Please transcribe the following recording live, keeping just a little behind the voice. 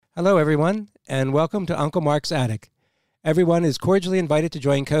Hello, everyone, and welcome to Uncle Mark's Attic. Everyone is cordially invited to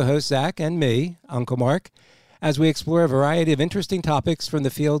join co-host Zach and me, Uncle Mark, as we explore a variety of interesting topics from the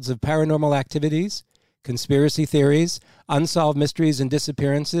fields of paranormal activities, conspiracy theories, unsolved mysteries and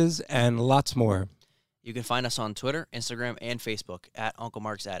disappearances, and lots more. You can find us on Twitter, Instagram, and Facebook at Uncle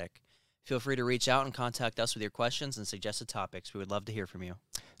Mark's Attic. Feel free to reach out and contact us with your questions and suggested topics. We would love to hear from you.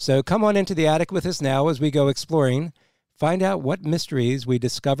 So come on into the attic with us now as we go exploring. Find out what mysteries we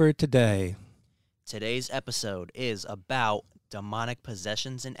discovered today. Today's episode is about demonic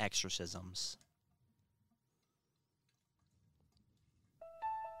possessions and exorcisms.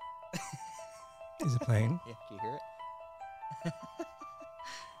 Is it playing? Yeah, can you hear it?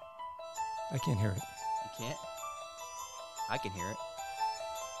 I can't hear it. You can't? I can hear it.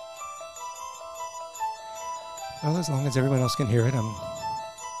 Well, as long as everyone else can hear it, I'm All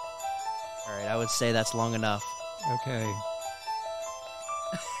right, I would say that's long enough. okay.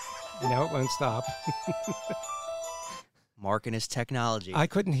 No, it won't stop. Mark and his technology. I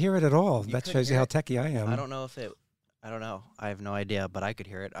couldn't hear it at all. You That couldn't shows you hear how it? techie I am. I don't know. I have no idea, but I could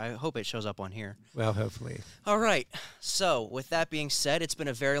hear it. I hope it shows up on here. Well, hopefully. All right. So, with that being said, it's been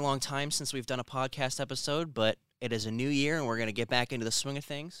a very long time since we've done a podcast episode, but it is a new year, and we're going to get back into the swing of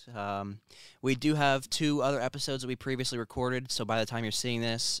things. We do have 2 other episodes that we previously recorded, so by the time you're seeing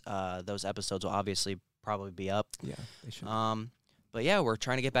this, those episodes will obviously probably be up. Yeah, they should. But yeah, we're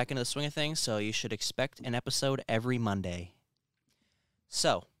trying to get back into the swing of things, so you should expect an episode every Monday.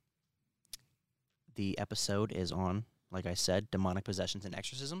 So, the episode is on, like I said, demonic possessions and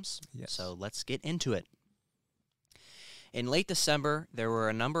exorcisms. Yes. So let's get into it. In late December, there were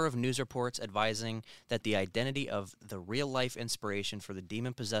a number of news reports advising that the identity of the real-life inspiration for the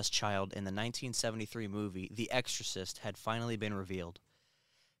demon-possessed child in the 1973 movie The Exorcist had finally been revealed.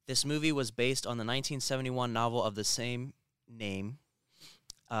 This movie was based on the 1971 novel of the same name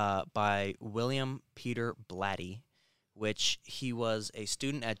by William Peter Blatty, which he was a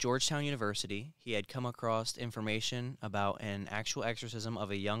student at Georgetown University. He had come across information about an actual exorcism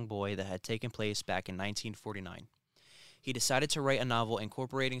of a young boy that had taken place back in 1949. He decided to write a novel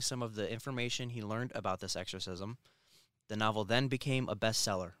incorporating some of the information he learned about this exorcism. The novel then became a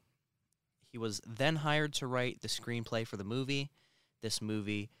bestseller. He was then hired to write the screenplay for the movie. This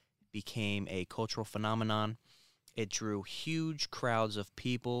movie became a cultural phenomenon. It drew huge crowds of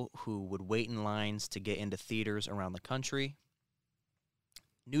people who would wait in lines to get into theaters around the country.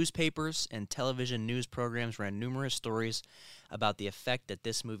 Newspapers and television news programs ran numerous stories about the effect that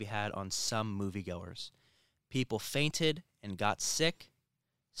this movie had on some moviegoers. People fainted and got sick.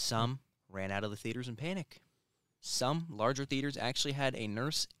 Some ran out of the theaters in panic. Some larger theaters actually had a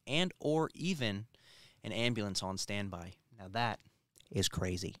nurse and or even an ambulance on standby. Now that is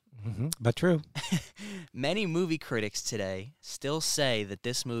crazy. Mm-hmm. But true. Many movie critics today still say that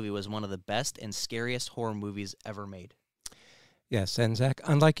this movie was one of the best and scariest horror movies ever made. Yes, and Zach,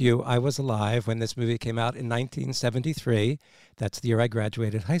 unlike you, I was alive when this movie came out in 1973. That's the year I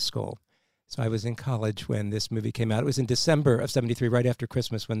graduated high school. So I was in college when this movie came out. It was in December of 73, right after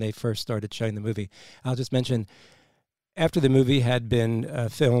Christmas, when they first started showing the movie. I'll just mention, after the movie had been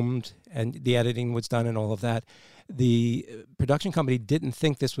filmed and the editing was done and all of that, the production company didn't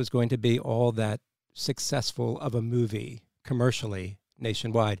think this was going to be all that successful of a movie commercially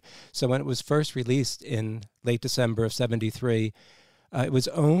nationwide. So when it was first released in late December of 73, it was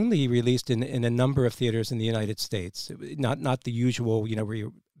only released in a number of theaters in the United States. Not the usual, where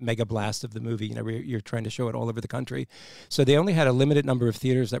you mega blast of the movie, where you're trying to show it all over the country. So they only had a limited number of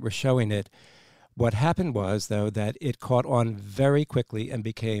theaters that were showing it. What happened was, though, that it caught on very quickly and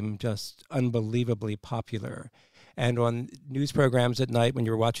became just unbelievably popular. And on news programs at night, when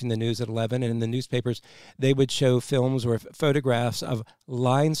you were watching the news at 11, and in the newspapers, they would show films or photographs of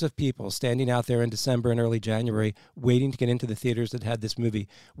lines of people standing out there in December and early January waiting to get into the theaters that had this movie.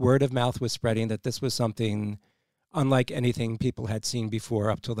 Word of mouth was spreading that this was something unlike anything people had seen before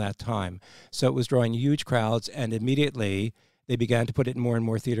up till that time. So it was drawing huge crowds, and immediately they began to put it in more and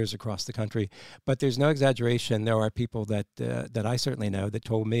more theaters across the country. But there's no exaggeration. There are people that I certainly know that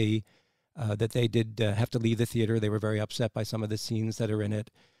told me that they did have to leave the theater. They were very upset by some of the scenes that are in it.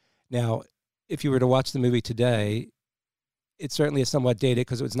 Now, if you were to watch the movie today, it certainly is somewhat dated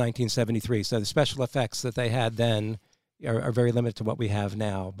because it was 1973. So the special effects that they had then are very limited to what we have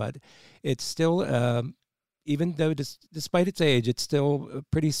now. But it's still, even though despite its age, it's still a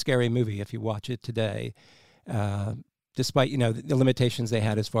pretty scary movie if you watch it today. Despite, the limitations they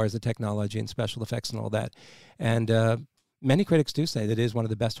had as far as the technology and special effects and all that. And many critics do say that it is one of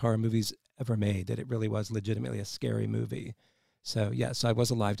the best horror movies ever made, that it really was legitimately a scary movie. So, yes, I was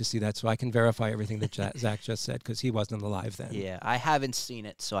alive to see that, so I can verify everything that Zach just said, because he wasn't alive then. Yeah, I haven't seen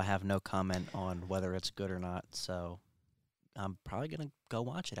it, so I have no comment on whether it's good or not. So I'm probably going to go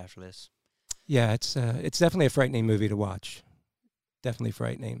watch it after this. Yeah, it's definitely a frightening movie to watch. Definitely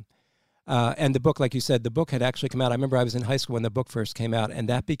frightening. And the book, like you said, the book had actually come out. I remember I was in high school when the book first came out, and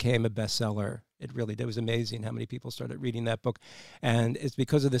that became a bestseller. It really did. It was amazing how many people started reading that book. And it's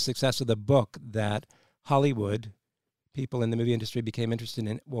because of the success of the book that Hollywood, people in the movie industry, became interested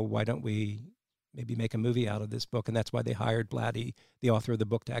in, well, why don't we maybe make a movie out of this book? And that's why they hired Blatty, the author of the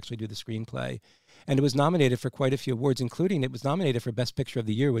book, to actually do the screenplay. And it was nominated for quite a few awards, including it was nominated for Best Picture of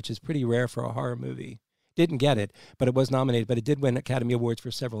the Year, which is pretty rare for a horror movie. Didn't get it, but it was nominated. But it did win Academy Awards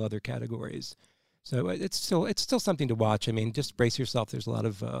for several other categories. So it's still something to watch. I mean, just brace yourself. There's a lot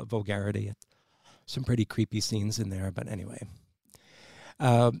of vulgarity, some pretty creepy scenes in there. But anyway,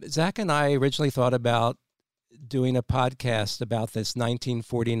 Zach and I originally thought about doing a podcast about this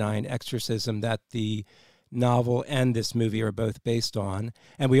 1949 exorcism that the novel and this movie are both based on.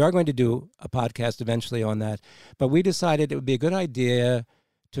 And we are going to do a podcast eventually on that. But we decided it would be a good idea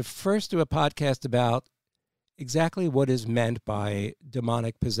to first do a podcast about exactly what is meant by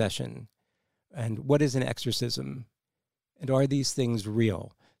demonic possession and what is an exorcism and are these things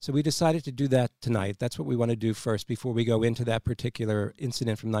real. So we decided to do that tonight. That's what we want to do first before we go into that particular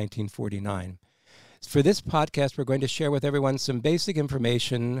incident from 1949. For this podcast, we're going to share with everyone some basic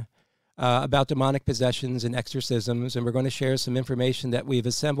information about demonic possessions and exorcisms, and we're going to share some information that we've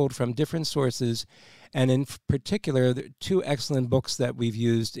assembled from different sources, and in particular, two excellent books that we've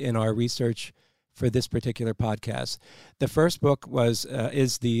used in our research for this particular podcast. The first book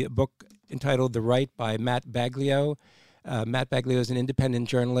is the book entitled The Right by Matt Baglio. Matt Baglio is an independent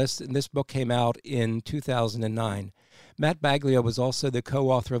journalist, and this book came out in 2009. Matt Baglio was also the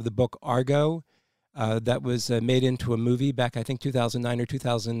co-author of the book Argo, that was made into a movie back, I think, 2009 or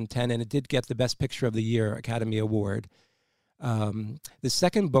 2010, and it did get the Best Picture of the Year Academy Award. The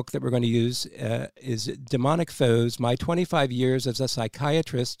second book that we're going to use is Demonic Foes, My 25 Years as a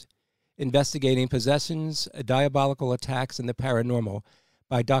Psychiatrist Investigating Possessions, Diabolical Attacks, and the Paranormal,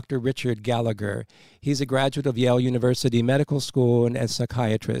 by Dr. Richard Gallagher. He's a graduate of Yale University Medical School and a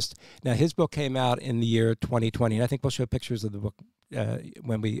psychiatrist. Now, his book came out in the year 2020, and I think we'll show pictures of the book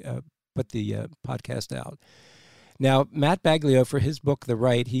when we put the podcast out. Now, Matt Baglio, for his book, The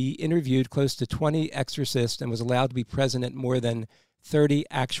Right, he interviewed close to 20 exorcists and was allowed to be present at more than 30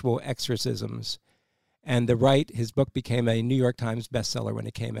 actual exorcisms. And The Right, his book, became a New York Times bestseller when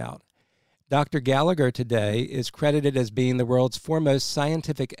it came out. Dr. Gallagher today is credited as being the world's foremost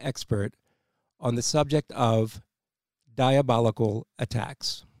scientific expert on the subject of diabolical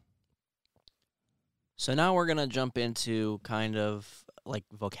attacks. So now we're going to jump into kind of like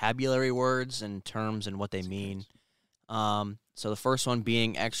vocabulary words and terms and what they mean. So the first one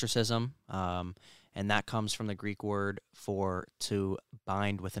being exorcism, and that comes from the Greek word for to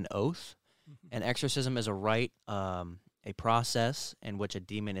bind with an oath. Mm-hmm. An exorcism is a rite, a process in which a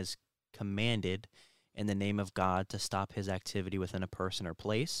demon is commanded in the name of God to stop his activity within a person or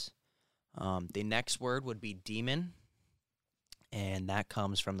place. The next word would be demon, and that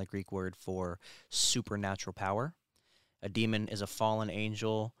comes from the Greek word for supernatural power. A demon is a fallen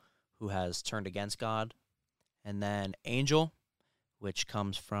angel who has turned against God. And then angel, which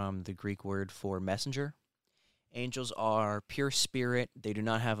comes from the Greek word for messenger. Angels are pure spirit. They do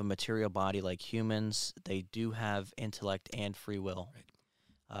not have a material body like humans. They do have intellect and free will.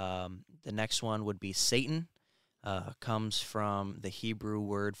 Right. The next one would be Satan, comes from the Hebrew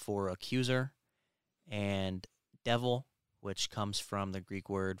word for accuser, and devil, which comes from the Greek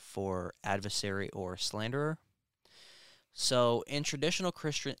word for adversary or slanderer. So in traditional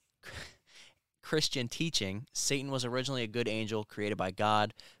Christian teaching, Satan was originally a good angel created by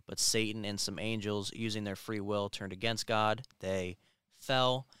God, but Satan and some angels, using their free will, turned against God. They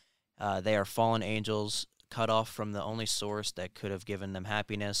fell. They are fallen angels, cut off from the only source that could have given them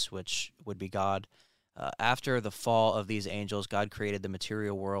happiness, which would be God. After the fall of these angels, God created the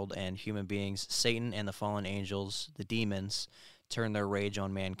material world and human beings. Satan and the fallen angels, the demons, turned their rage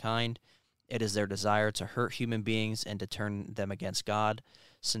on mankind. It is their desire to hurt human beings and to turn them against God.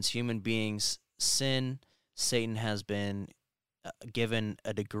 Since human beings sin, Satan has been given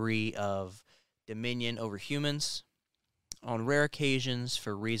a degree of dominion over humans. On rare occasions,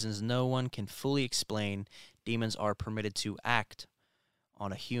 for reasons no one can fully explain, demons are permitted to act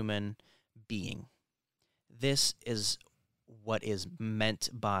on a human being. This is what is meant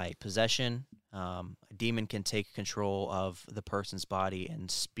by possession. A demon can take control of the person's body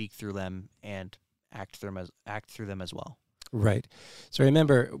and speak through them and act through them as well. Right. So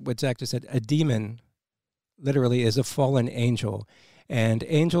remember what Zach just said, a demon literally is a fallen angel. And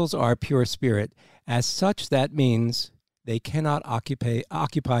angels are pure spirit. As such, that means they cannot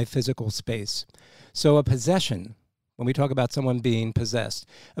occupy physical space. So a possession, when we talk about someone being possessed,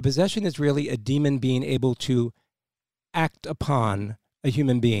 a possession is really a demon being able to act upon a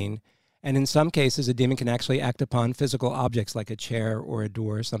human being. And in some cases, a demon can actually act upon physical objects like a chair or a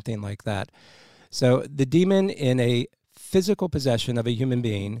door or something like that. So the demon in a physical possession of a human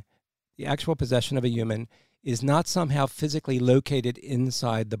being, the actual possession of a human, is not somehow physically located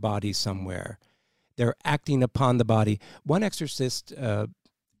inside the body somewhere. They're acting upon the body. One exorcist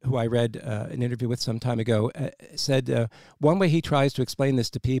who I read an interview with some time ago said one way he tries to explain this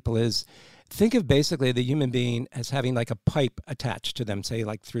to people is, think of basically the human being as having like a pipe attached to them, say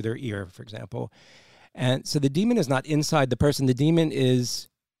like through their ear, for example. And so the demon is not inside the person. The demon is,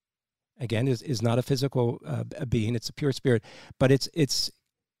 again, is not a physical being. It's a pure spirit, but it's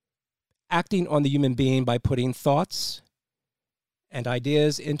acting on the human being by putting thoughts and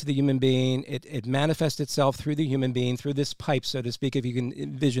ideas into the human being. It manifests itself through the human being, through this pipe, so to speak, if you can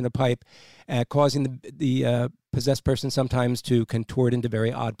envision a pipe, causing the possessed person sometimes to contort into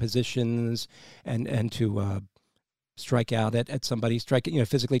very odd positions and to strike out at somebody,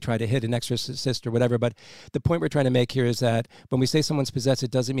 physically try to hit an exorcist or whatever. But the point we're trying to make here is that when we say someone's possessed,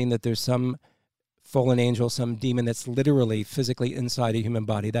 it doesn't mean that there's some fallen angel, some demon that's literally physically inside a human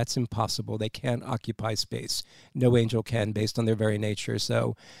body. That's impossible. They can't occupy space. No angel can, based on their very nature.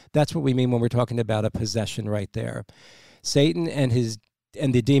 So that's what we mean when we're talking about a possession right there. Satan and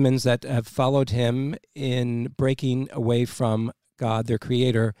the demons that have followed him in breaking away from God, their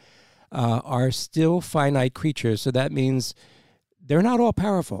creator, are still finite creatures. So that means they're not all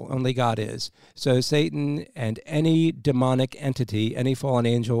powerful. Only God is. So Satan and any demonic entity, any fallen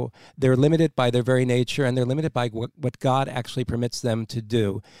angel, they're limited by their very nature, and they're limited by what God actually permits them to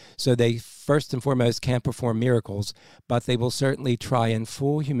do. So they first and foremost can't perform miracles, but they will certainly try and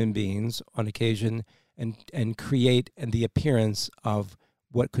fool human beings on occasion and create the appearance of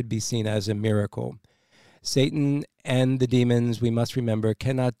what could be seen as a miracle. Satan and the demons, we must remember,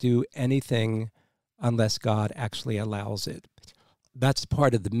 cannot do anything unless God actually allows it. That's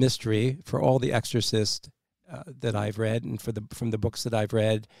part of the mystery for all the exorcists that I've read, and from the books that I've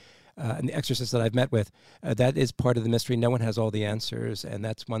read, and the exorcists that I've met with. That is part of the mystery. No one has all the answers, and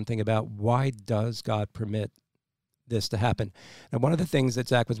that's one thing about why does God permit this to happen. Now, one of the things that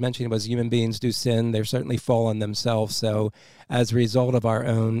Zach was mentioning was human beings do sin. They're certainly fallen themselves. So as a result of our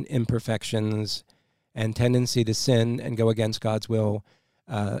own imperfections and tendency to sin and go against God's will,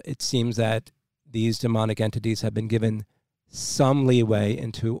 it seems that these demonic entities have been given some leeway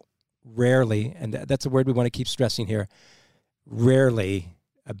into rarely, and that's a word we want to keep stressing here, rarely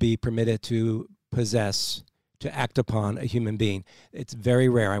be permitted to possess, to act upon a human being. It's very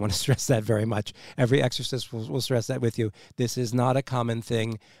rare. I want to stress that very much. Every exorcist will stress that with you. This is not a common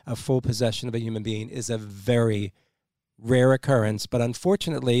thing. A full possession of a human being is a very rare occurrence, but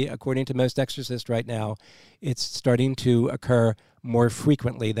unfortunately, according to most exorcists right now, it's starting to occur more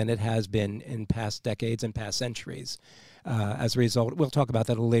frequently than it has been in past decades and past centuries. As a result, we'll talk about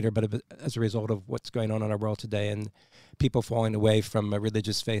that a little later, but as a result of what's going on in our world today and people falling away from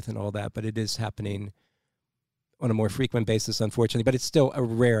religious faith and all that, but it is happening on a more frequent basis, unfortunately, but it's still a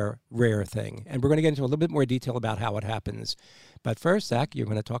rare thing. And we're going to get into a little bit more detail about how it happens. But first, Zach, you're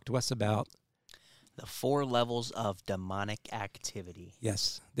going to talk to us about the 4 levels of demonic activity.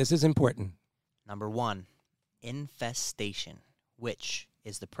 Yes, this is important. Number 1, infestation, which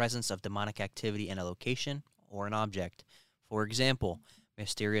is the presence of demonic activity in a location or an object. For example,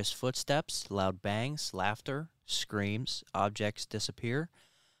 mysterious footsteps, loud bangs, laughter, screams, objects disappear,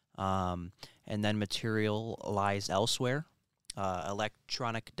 and then materialize elsewhere.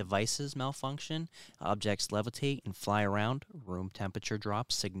 Electronic devices malfunction, objects levitate and fly around, room temperature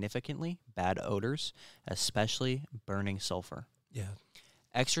drops significantly, bad odors, especially burning sulfur. Yeah.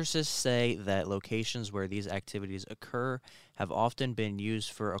 Exorcists say that locations where these activities occur have often been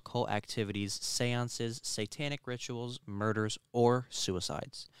used for occult activities, seances, satanic rituals, murders, or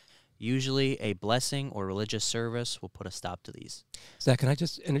suicides. Usually a blessing or religious service will put a stop to these. Zach, can I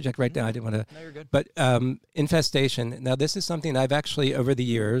just interject right now? I didn't want to. No, you're good. But infestation. Now, this is something I've actually, over the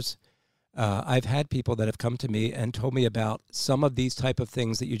years, I've had people that have come to me and told me about some of these type of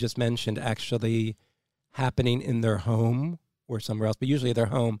things that you just mentioned actually happening in their home or somewhere else, but usually their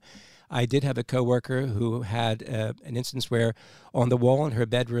home. I did have a coworker who had an instance where on the wall in her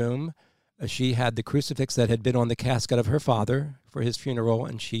bedroom, she had the crucifix that had been on the casket of her father for his funeral,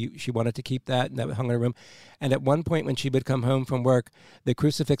 and she wanted to keep that, and that hung in her room. And at one point when she would come home from work, the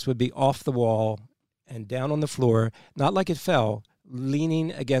crucifix would be off the wall and down on the floor, not like it fell,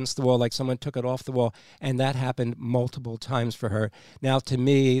 leaning against the wall like someone took it off the wall, and that happened multiple times for her. Now, to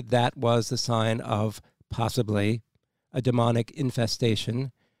me, that was the sign of possibly a demonic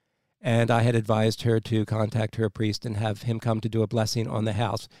infestation, and I had advised her to contact her priest and have him come to do a blessing on the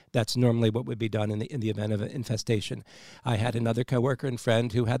house. That's normally what would be done in the event of an infestation. I had another coworker and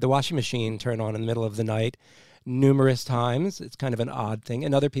friend who had the washing machine turn on in the middle of the night numerous times. It's kind of an odd thing.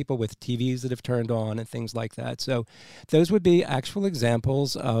 And other people with TVs that have turned on and things like that. So those would be actual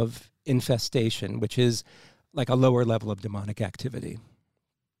examples of infestation, which is like a lower level of demonic activity.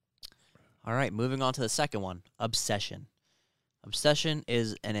 All right, moving on to the second one, obsession. Obsession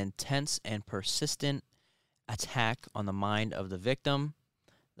is an intense and persistent attack on the mind of the victim.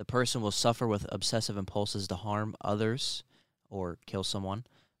 The person will suffer with obsessive impulses to harm others or kill someone.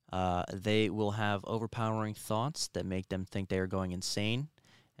 They will have overpowering thoughts that make them think they are going insane,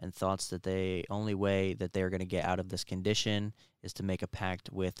 and thoughts that the only way that they are going to get out of this condition is to make a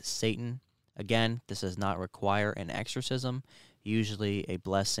pact with Satan. Again, this does not require an exorcism, usually a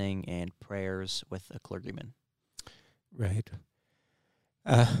blessing and prayers with a clergyman. Right.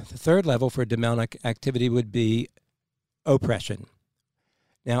 The third level for demonic activity would be oppression.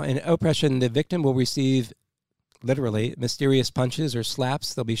 Now, in oppression, the victim will receive literally mysterious punches or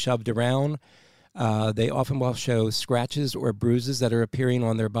slaps. They'll be shoved around. They often will show scratches or bruises that are appearing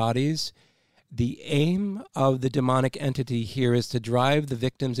on their bodies. The aim of the demonic entity here is to drive the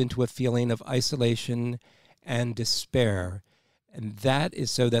victims into a feeling of isolation and despair. And that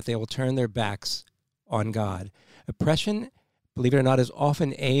is so that they will turn their backs on God. Oppression, believe it or not, is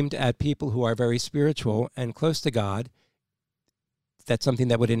often aimed at people who are very spiritual and close to God. That's something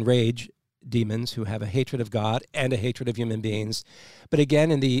that would enrage demons who have a hatred of God and a hatred of human beings. But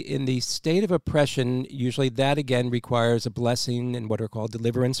again, in the state of oppression, usually that again requires a blessing and what are called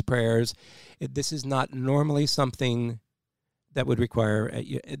deliverance prayers. This is not normally something that would require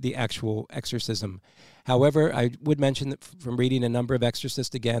the actual exorcism. However, I would mention that from reading a number of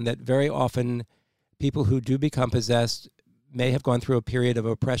exorcists again, that very often people who do become possessed may have gone through a period of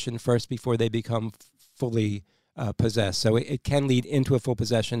oppression first before they become fully possessed. So it can lead into a full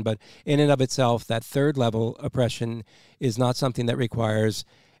possession, but in and of itself, that third level oppression is not something that requires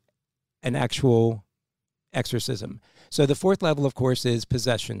an actual exorcism. So the fourth level, of course, is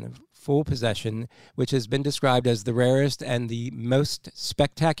possession, full possession, which has been described as the rarest and the most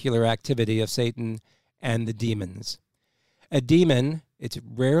spectacular activity of Satan and the demons. A demon, it's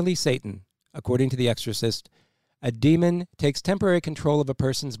rarely Satan, according to the exorcist. A demon takes temporary control of a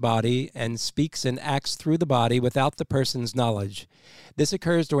person's body and speaks and acts through the body without the person's knowledge. This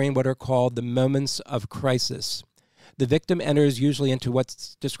occurs during what are called the moments of crisis. The victim enters usually into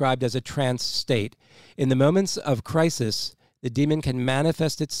what's described as a trance state. In the moments of crisis, the demon can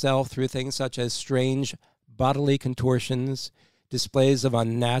manifest itself through things such as strange bodily contortions, displays of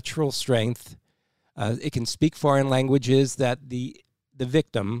unnatural strength. It can speak foreign languages that the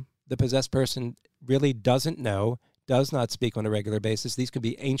victim, the possessed person, really doesn't know, does not speak on a regular basis. These can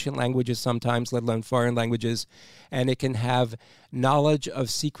be ancient languages sometimes, let alone foreign languages, and it can have knowledge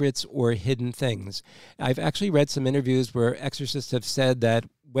of secrets or hidden things. I've actually read some interviews where exorcists have said that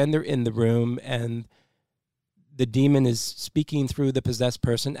when they're in the room and the demon is speaking through the possessed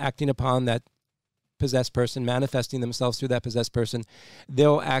person, acting upon that possessed person, manifesting themselves through that possessed person,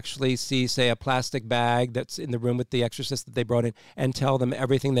 they'll actually see, say, a plastic bag that's in the room with the exorcist that they brought in and tell them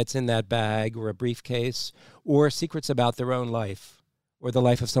everything that's in that bag, or a briefcase, or secrets about their own life or the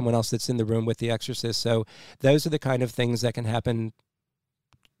life of someone else that's in the room with the exorcist. So those are the kind of things that can happen.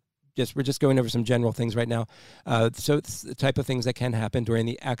 We're just going over some general things right now. So it's the type of things that can happen during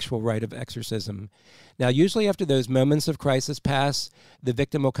the actual rite of exorcism. Now, usually after those moments of crisis pass, the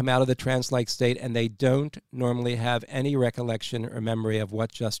victim will come out of the trance-like state, and they don't normally have any recollection or memory of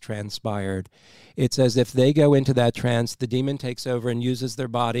what just transpired. It's as if they go into that trance, the demon takes over and uses their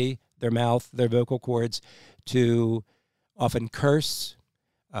body, their mouth, their vocal cords to often curse,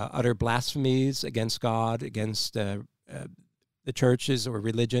 utter blasphemies against God, against the churches or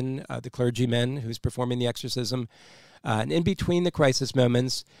religion, the clergyman who's performing the exorcism. And in between the crisis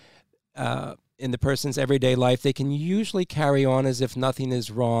moments, in the person's everyday life, they can usually carry on as if nothing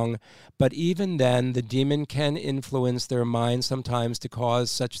is wrong. But even then, the demon can influence their mind sometimes to cause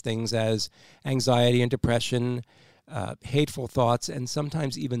such things as anxiety and depression, hateful thoughts, and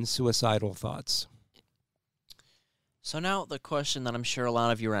sometimes even suicidal thoughts. So now the question that I'm sure a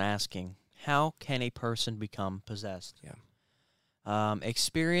lot of you are asking, how can a person become possessed? Yeah.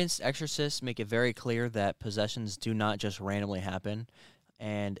 Experienced exorcists make it very clear that possessions do not just randomly happen.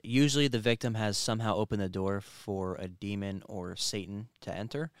 And usually the victim has somehow opened the door for a demon or Satan to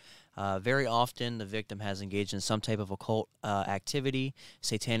enter. Very often the victim has engaged in some type of occult activity,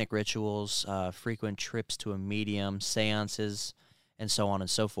 satanic rituals, frequent trips to a medium, seances, and so on and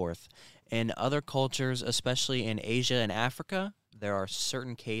so forth. In other cultures, especially in Asia and Africa, there are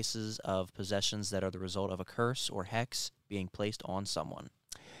certain cases of possessions that are the result of a curse or hex being placed on someone.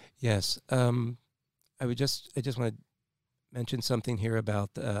 Yes. I just want to mention something here about,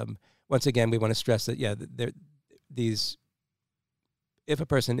 once again, we want to stress that, if a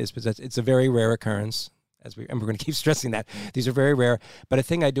person is possessed, it's a very rare occurrence, and we're going to keep stressing that. These are very rare. But a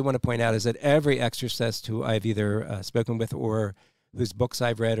thing I do want to point out is that every exorcist who I've either spoken with or whose books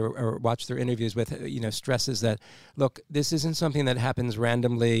I've read or watched their interviews with, stresses that, look, this isn't something that happens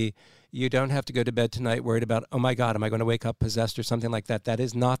randomly. You don't have to go to bed tonight worried about, oh my God, am I going to wake up possessed or something like that. That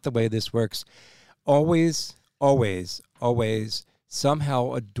is not the way this works. Always, always, always,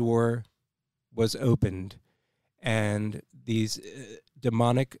 somehow a door was opened, and these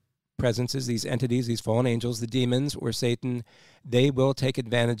demonic presences, these entities, these fallen angels, the demons or Satan, they will take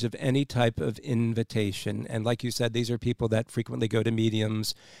advantage of any type of invitation. And like you said, these are people that frequently go to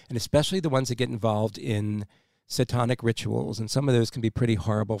mediums, and especially the ones that get involved in satanic rituals. And some of those can be pretty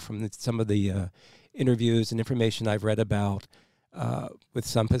horrible from some of the interviews and information I've read about with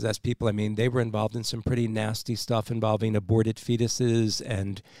some possessed people. I mean, they were involved in some pretty nasty stuff involving aborted fetuses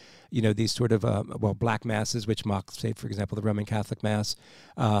and these sort of, black masses, which mock, say, for example, the Roman Catholic Mass,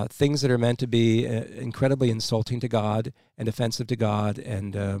 things that are meant to be incredibly insulting to God and offensive to God.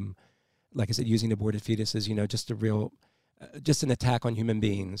 And like I said, using aborted fetuses, just an attack on human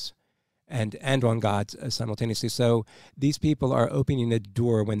beings and on God simultaneously. So these people are opening a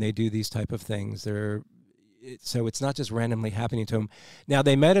door when they do these type of things. So it's not just randomly happening to them. Now,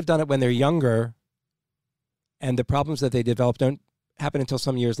 they might have done it when they're younger, and the problems that they develop don't happen until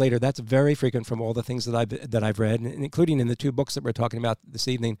some years later. That's very frequent from all the things that I've read, and including in the two books that we're talking about this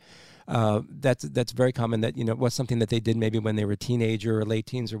evening. That's very common. That it was something that they did maybe when they were a teenager or late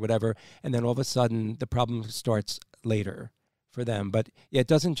teens or whatever, and then all of a sudden the problem starts later for them. But it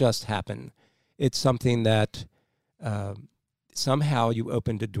doesn't just happen. It's something that somehow you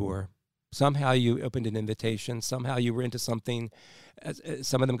opened a door. Somehow you opened an invitation. Somehow you were into something.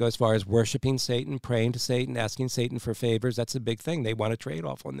 Some of them go as far as worshiping Satan, praying to Satan, asking Satan for favors. That's a big thing. They want to trade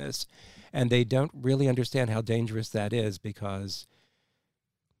off on this. And they don't really understand how dangerous that is, because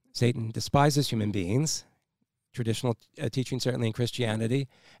Satan despises human beings. Traditional teaching, certainly in Christianity,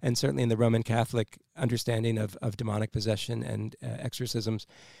 and certainly in the Roman Catholic understanding of demonic possession and exorcisms.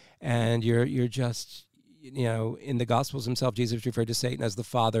 And you're just... in the Gospels himself, Jesus referred to Satan as the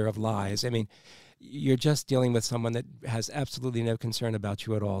father of lies. I mean, you're just dealing with someone that has absolutely no concern about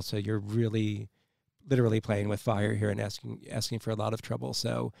you at all. So you're really literally playing with fire here and asking for a lot of trouble.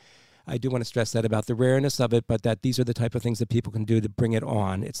 So I do want to stress that about the rareness of it, but that these are the type of things that people can do to bring it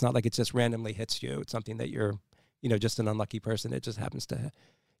on. It's not like it just randomly hits you. It's something that you're, just an unlucky person. It just happens to,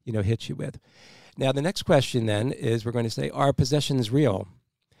 hit you with. Now, the next question then is, we're going to say, are possessions real?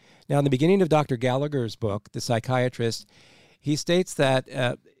 Now, in the beginning of Dr. Gallagher's book, The Psychiatrist, he states that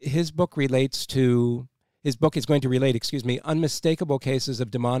his book is going to relate, unmistakable cases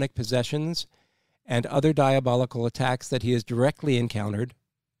of demonic possessions and other diabolical attacks that he has directly encountered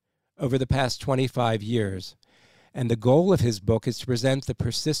over the past 25 years. And the goal of his book is to present the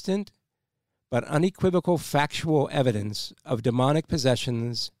persistent but unequivocal factual evidence of demonic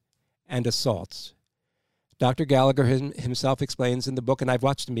possessions and assaults. Dr. Gallagher himself explains in the book, and I've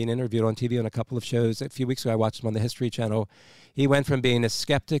watched him being interviewed on TV on a couple of shows. A few weeks ago, I watched him on the History Channel. He went from being a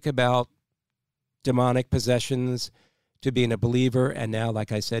skeptic about demonic possessions to being a believer, and now,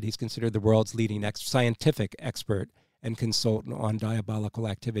 like I said, he's considered the world's leading scientific expert and consultant on diabolical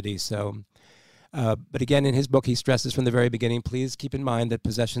activity. So, but again, in his book, he stresses from the very beginning, please keep in mind that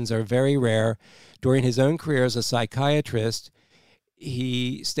possessions are very rare. During his own career as a psychiatrist,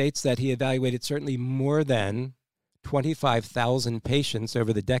 he states that he evaluated certainly more than 25,000 patients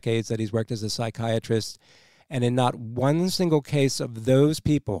over the decades that he's worked as a psychiatrist, and in not one single case of those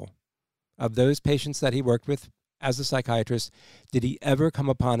patients that he worked with as a psychiatrist, did he ever come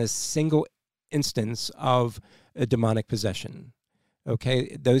upon a single instance of a demonic possession.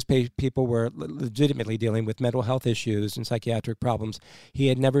 Okay, those people were legitimately dealing with mental health issues and psychiatric problems. He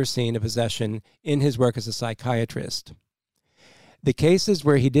had never seen a possession in his work as a psychiatrist. The cases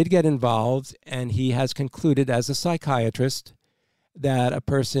where he did get involved, and he has concluded as a psychiatrist that a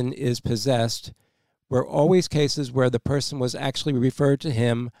person is possessed, were always cases where the person was actually referred to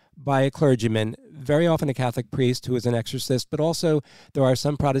him by a clergyman, very often a Catholic priest who is an exorcist, but also there are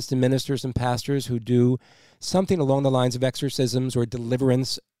some Protestant ministers and pastors who do something along the lines of exorcisms or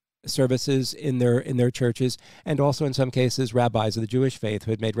deliverance services in their churches, and also in some cases rabbis of the Jewish faith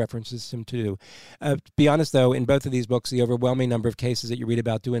who had made references to him too. To be honest, though, in both of these books, the overwhelming number of cases that you read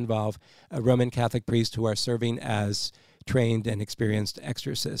about do involve a Roman Catholic priest who are serving as trained and experienced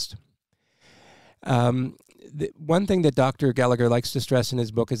exorcists. One thing that Dr. Gallagher likes to stress in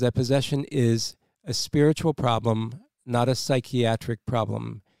his book is that possession is a spiritual problem, not a psychiatric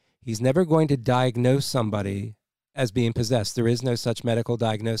problem. He's never going to diagnose somebody as being possessed. There is no such medical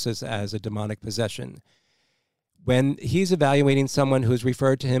diagnosis as a demonic possession. When he's evaluating someone who's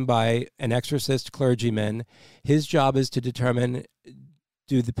referred to him by an exorcist clergyman, his job is to determine,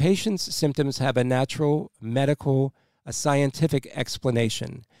 do the patient's symptoms have a natural, medical, a scientific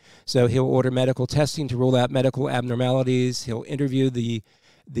explanation? So he'll order medical testing to rule out medical abnormalities. He'll interview the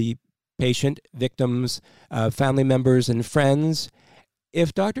patient, victims, family members, and friends.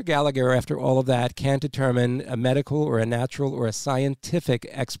 If Dr. Gallagher, after all of that, can't determine a medical or a natural or a scientific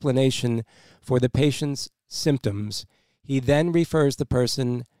explanation for the patient's symptoms, he then refers the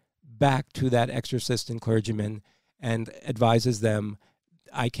person back to that exorcist and clergyman and advises them,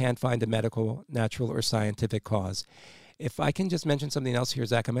 I can't find a medical, natural, or scientific cause. If I can just mention something else here,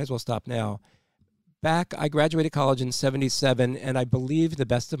 Zach, I might as well stop now. I graduated college in 1977, and I believe the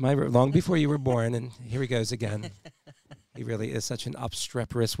best of my, long before you were born, and here he goes again. He really is such an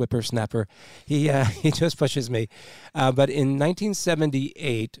obstreperous whippersnapper. He just pushes me. But in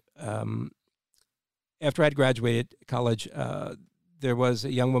 1978, after I'd graduated college, there was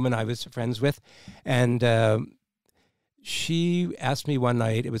a young woman I was friends with, and she asked me one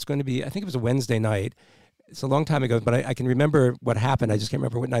night, it was going to be, I think it was a Wednesday night. It's a long time ago, but I can remember what happened. I just can't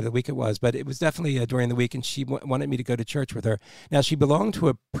remember what night of the week it was, but it was definitely during the week, and she wanted me to go to church with her. Now, she belonged to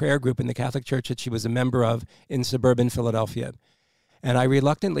a prayer group in the Catholic Church that she was a member of in suburban Philadelphia. And I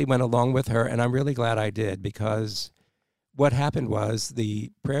reluctantly went along with her, and I'm really glad I did, because what happened was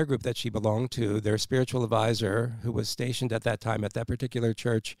the prayer group that she belonged to, their spiritual advisor, who was stationed at that time at that particular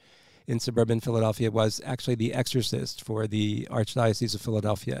church in suburban Philadelphia, was actually the exorcist for the Archdiocese of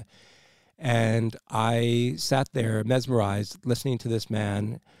Philadelphia. And I sat there mesmerized, listening to this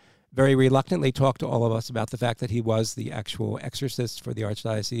man very reluctantly talk to all of us about the fact that he was the actual exorcist for the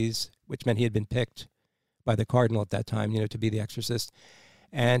Archdiocese, which meant he had been picked by the cardinal at that time, to be the exorcist.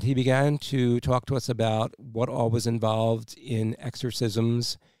 And he began to talk to us about what all was involved in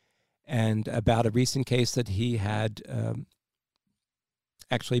exorcisms and about a recent case that he had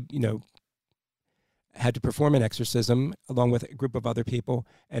actually, had to perform an exorcism along with a group of other people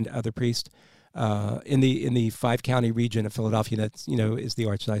and other priests in the 5-county region of Philadelphia that is the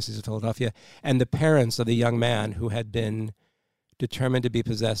Archdiocese of Philadelphia. And the parents of the young man who had been determined to be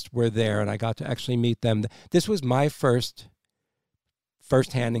possessed were there, and I got to actually meet them. This was my first-hand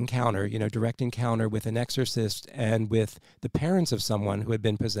encounter, direct encounter with an exorcist and with the parents of someone who had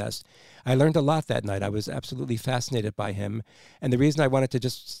been possessed. I learned a lot that night. I was absolutely fascinated by him. And the reason I wanted to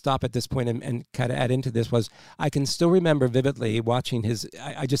just stop at this point and kind of add into this was I can still remember vividly watching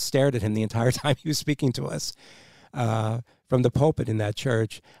I just stared at him the entire time he was speaking to us from the pulpit in that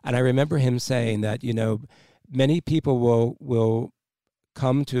church. And I remember him saying that, many people will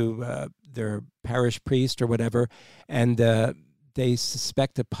come to their parish priest or whatever, and they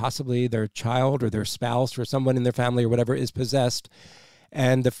suspect that possibly their child or their spouse or someone in their family or whatever is possessed.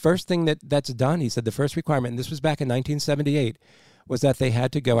 And the first thing that's done, he said, the first requirement, and this was back in 1978, was that they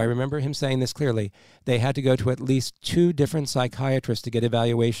had to go, I remember him saying this clearly, they had to go to at least 2 different psychiatrists to get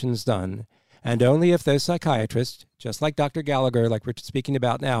evaluations done. And only if those psychiatrists, just like Dr. Gallagher, like we're speaking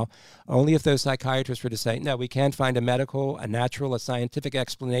about now, only if those psychiatrists were to say, no, we can't find a medical, a natural, a scientific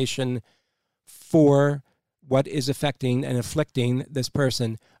explanation for what is affecting and afflicting this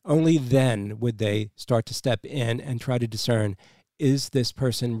person, only then would they start to step in and try to discern, is this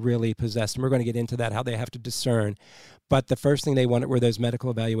person really possessed? And we're going to get into that, how they have to discern. But the first thing they wanted were those medical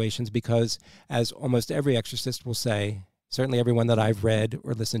evaluations because, as almost every exorcist will say, certainly everyone that I've read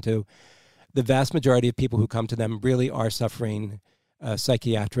or listened to, the vast majority of people who come to them really are suffering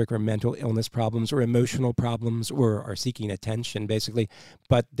psychiatric or mental illness problems or emotional problems or are seeking attention, basically,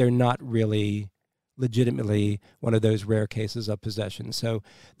 but they're not really legitimately one of those rare cases of possession. So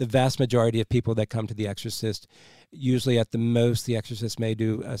the vast majority of people that come to the exorcist, usually at the most, the exorcist may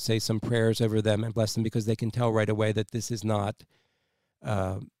do, say, some prayers over them and bless them because they can tell right away that this is not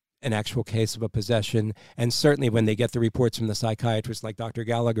an actual case of a possession. And certainly when they get the reports from the psychiatrist like Dr.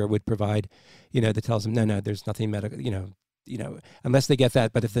 Gallagher would provide, that tells them, no, there's nothing medical, unless they get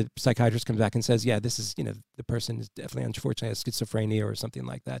that. But if the psychiatrist comes back and says, yeah, this is, the person is definitely, unfortunately, has schizophrenia or something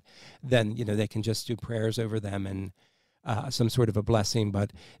like that, then, they can just do prayers over them and some sort of a blessing,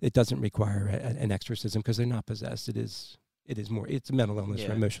 but it doesn't require an exorcism because they're not possessed. It's a mental illness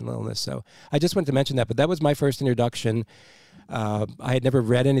or emotional illness. So I just wanted to mention that, but that was my first introduction. I had never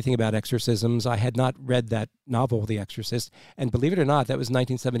read anything about exorcisms. I had not read that novel, The Exorcist, and believe it or not, that was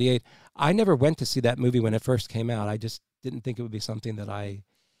 1978. I never went to see that movie when it first came out. I just didn't think it would be something that I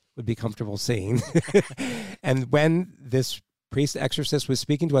would be comfortable seeing. And when this priest exorcist was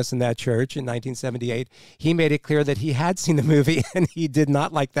speaking to us in that church in 1978, he made it clear that he had seen the movie and he did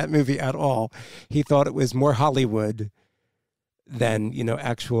not like that movie at all. He thought it was more Hollywood than,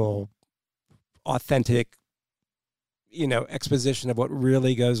 actual authentic, exposition of what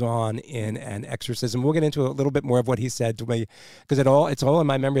really goes on in an exorcism. We'll get into a little bit more of what he said to me, because it's all in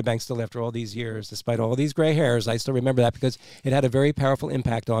my memory bank still after all these years. Despite all these gray hairs, I still remember that because it had a very powerful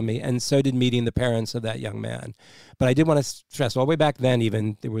impact on me, and so did meeting the parents of that young man. But I did want to stress, all the way back then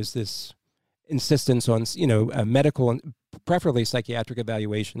even, there was this insistence on, medical and preferably psychiatric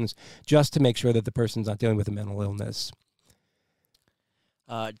evaluations just to make sure that the person's not dealing with a mental illness.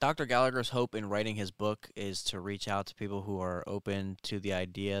 Dr. Gallagher's hope in writing his book is to reach out to people who are open to the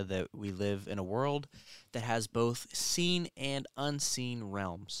idea that we live in a world that has both seen and unseen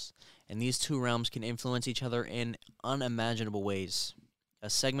realms, and these two realms can influence each other in unimaginable ways. A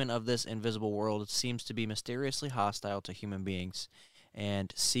segment of this invisible world seems to be mysteriously hostile to human beings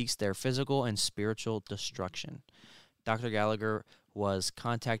and seeks their physical and spiritual destruction. Dr. Gallagher was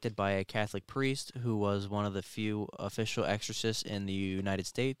contacted by a Catholic priest who was one of the few official exorcists in the United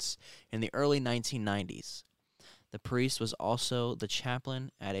States in the early 1990s. The priest was also the chaplain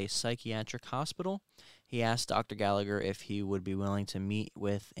at a psychiatric hospital. He asked Dr. Gallagher if he would be willing to meet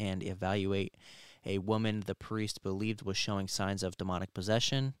with and evaluate a woman the priest believed was showing signs of demonic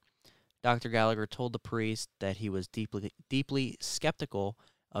possession. Dr. Gallagher told the priest that he was deeply skeptical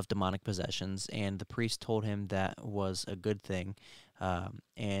of demonic possessions, and the priest told him that was a good thing,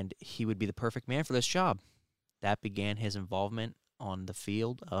 and he would be the perfect man for this job. That began his involvement on the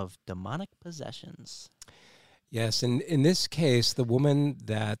field of demonic possessions. Yes, and in this case, the woman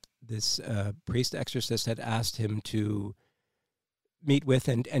that this priest exorcist had asked him to meet with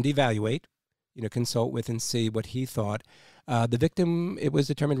and evaluate, consult with and see what he thought, the victim, it was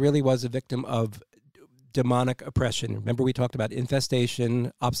determined, really was a victim of demonic oppression. Remember, we talked about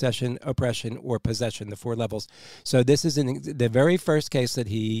infestation, obsession, oppression, or possession, the 4 levels. So this is the very first case that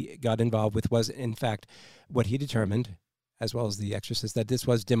he got involved with was, in fact, what he determined, as well as the exorcist, that this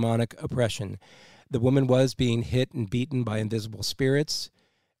was demonic oppression. The woman was being hit and beaten by invisible spirits,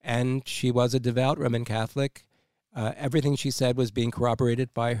 and she was a devout Roman Catholic. Everything she said was being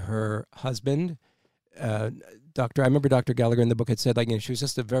corroborated by her husband. I remember Dr. Gallagher in the book had said, she was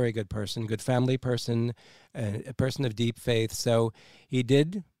just a very good person, good family person, a person of deep faith. So he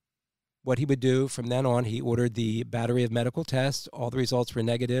did what he would do from then on. He ordered the battery of medical tests. All the results were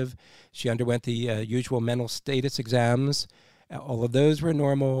negative. She underwent the usual mental status exams. All of those were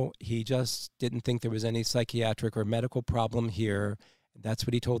normal. He just didn't think there was any psychiatric or medical problem here. That's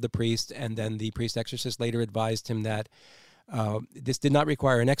what he told the priest. And then the priest exorcist later advised him that this did not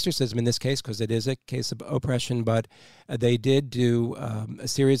require an exorcism in this case because it is a case of oppression, but they did do a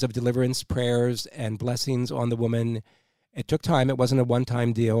series of deliverance prayers and blessings on the woman. It took time. It wasn't a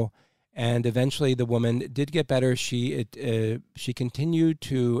one-time deal. And eventually the woman did get better. She continued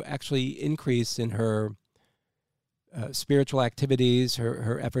to actually increase in her spiritual activities,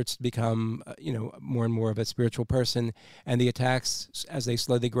 her efforts to become, more and more of a spiritual person. And the attacks, as they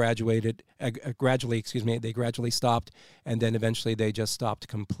slowly gradually stopped, and then eventually they just stopped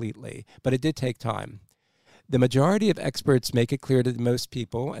completely. But it did take time. The majority of experts make it clear to most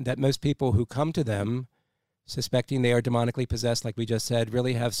people, and that most people who come to them suspecting they are demonically possessed, like we just said,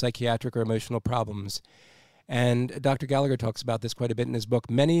 really have psychiatric or emotional problems. And Dr. Gallagher talks about this quite a bit in his book.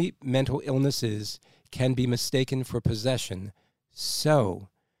 Many mental illnesses can be mistaken for possession. So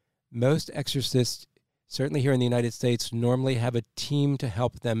most exorcists, certainly here in the United States, normally have a team to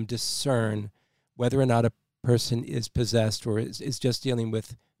help them discern whether or not a person is possessed or is just dealing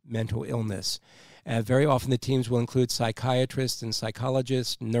with mental illness. Very often the teams will include psychiatrists and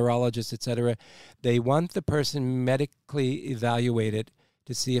psychologists, neurologists, etc. They want the person medically evaluated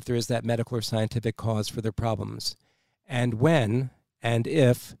to see if there is that medical or scientific cause for their problems. And when and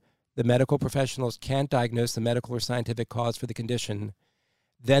if the medical professionals can't diagnose the medical or scientific cause for the condition,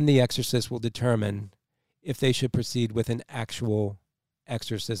 then the exorcist will determine if they should proceed with an actual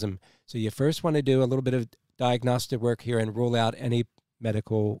exorcism. So you first want to do a little bit of diagnostic work here and rule out any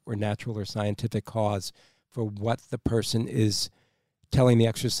medical or natural or scientific cause for what the person is telling the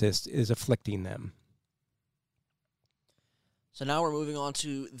exorcist is afflicting them. So now we're moving on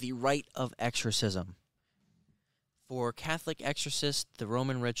to the rite of exorcism. For Catholic exorcists, the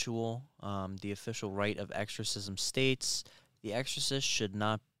Roman ritual, the official rite of exorcism states, the exorcist should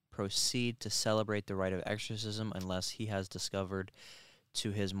not proceed to celebrate the rite of exorcism unless he has discovered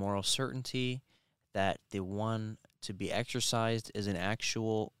to his moral certainty that the one to be exorcised is in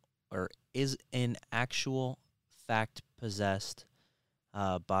actual fact possessed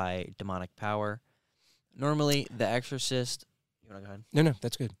by demonic power. Normally, the exorcist... You want to go ahead? No,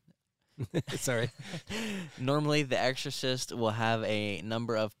 that's good. Sorry. Normally, the exorcist will have a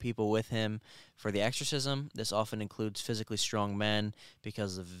number of people with him for the exorcism. This often includes physically strong men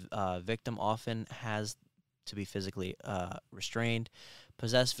because the victim often has to be physically restrained.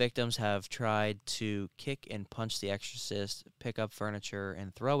 Possessed victims have tried to kick and punch the exorcist, pick up furniture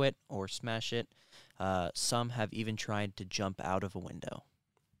and throw it or smash it. Some have even tried to jump out of a window.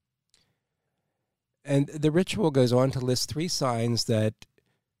 And the ritual goes on to list 3 signs that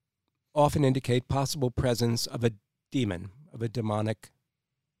often indicate possible presence of a demon, of a demonic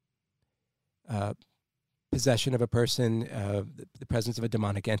possession of a person, the presence of a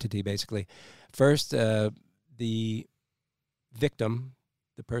demonic entity, basically. First, the victim,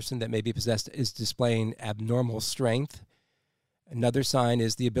 the person that may be possessed, is displaying abnormal strength. Another sign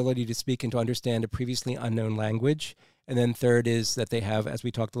is the ability to speak and to understand a previously unknown language. And then third is that they have, as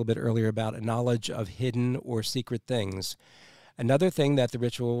we talked a little bit earlier about, a knowledge of hidden or secret things. Another thing that the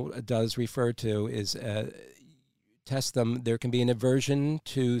ritual does refer to is test them. There can be an aversion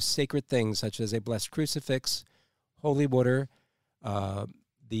to sacred things, such as a blessed crucifix, holy water.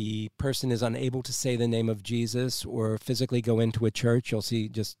 The person is unable to say the name of Jesus or physically go into a church. You'll see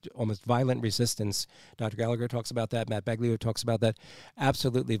just almost violent resistance. Dr. Gallagher talks about that. Matt Baglio talks about that.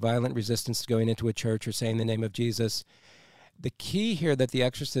 Absolutely violent resistance to going into a church or saying the name of Jesus. The key here that the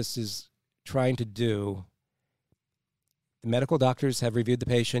exorcist is trying to do, the medical doctors have reviewed the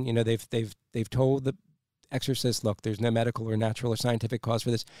patient. You know, they've told the exorcist, look, there's no medical or natural or scientific cause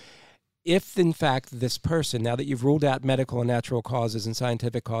for this. If, in fact, this person, now that you've ruled out medical and natural causes and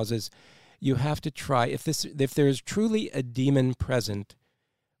scientific causes, you have to try, if there is truly a demon present,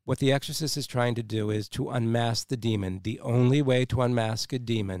 what the exorcist is trying to do is to unmask the demon. The only way to unmask a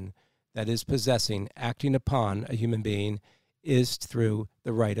demon that is possessing, acting upon a human being is through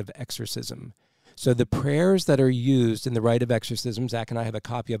the rite of exorcism. So the prayers that are used in the rite of exorcism, Zach and I have a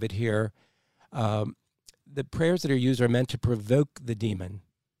copy of it here, the prayers that are used are meant to provoke the demon.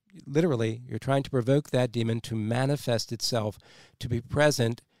 Literally, you're trying to provoke that demon to manifest itself, to be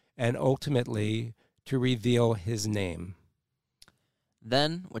present, and ultimately to reveal his name.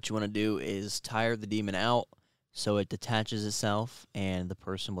 Then what you want to do is tire the demon out so it detaches itself, and the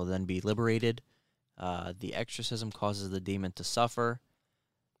person will then be liberated. The exorcism causes the demon to suffer.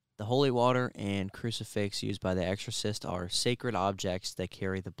 The holy water and crucifix used by the exorcist are sacred objects that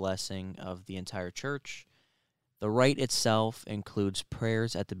carry the blessing of the entire church. The rite itself includes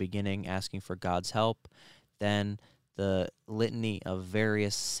prayers at the beginning asking for God's help, then the litany of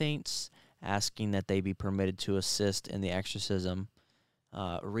various saints asking that they be permitted to assist in the exorcism,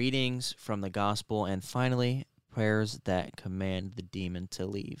 readings from the gospel, and finally, prayers that command the demon to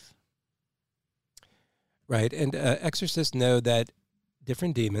leave. Right, and exorcists know that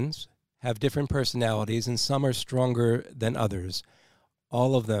different demons have different personalities, and some are stronger than others.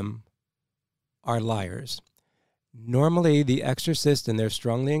 All of them are liars. Normally, the exorcist, and they're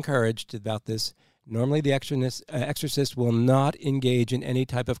strongly encouraged about this, normally the exorcist will not engage in any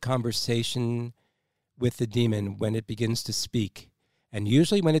type of conversation with the demon when it begins to speak. And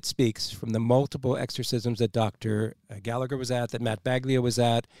usually when it speaks, from the multiple exorcisms that Dr. Gallagher was at, that Matt Baglio was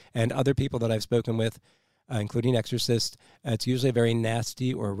at, and other people that I've spoken with, including exorcists, it's usually a very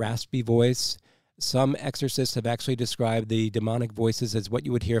nasty or raspy voice. Some exorcists have actually described the demonic voices as what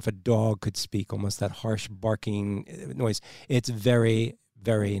you would hear if a dog could speak, almost that harsh barking noise. It's very,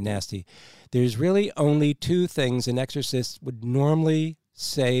 very nasty. There's really only 2 things an exorcist would normally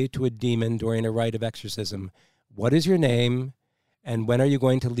say to a demon during a rite of exorcism. What is your name, and when are you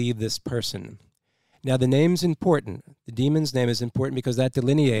going to leave this person? Now, the name's important. The demon's name is important because that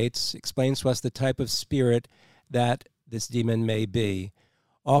explains to us the type of spirit that this demon may be.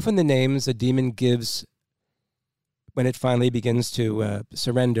 Often the names a demon gives when it finally begins to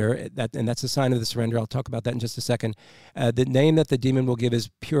surrender, and that's a sign of the surrender. I'll talk about that in just a second. The name that the demon will give is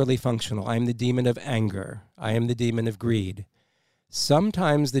purely functional. I am the demon of anger. I am the demon of greed.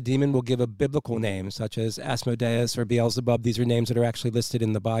 Sometimes the demon will give a biblical name, such as Asmodeus or Beelzebub. These are names that are actually listed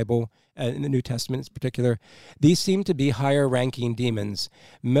in the Bible, in the New Testament in particular. These seem to be higher-ranking demons.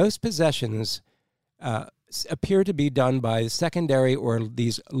 Most possessions appear to be done by secondary or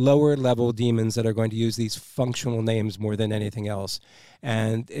these lower level demons that are going to use these functional names more than anything else.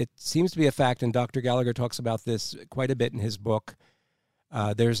 And it seems to be a fact, and Dr. Gallagher talks about this quite a bit in his book.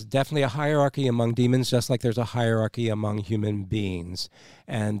 There's definitely a hierarchy among demons, just like there's a hierarchy among human beings.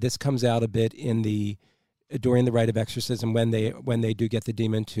 And this comes out a bit during the rite of exorcism when they do get the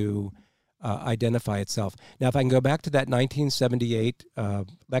demon to identify itself. Now, if I can go back to that 1978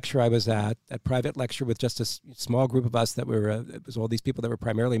 lecture I was at, that private lecture with just a small group of us that were, it was all these people that were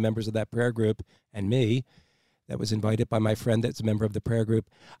primarily members of that prayer group and me, that was invited by my friend that's a member of the prayer group.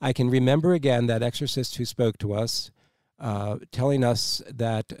 I can remember again that exorcist who spoke to us, telling us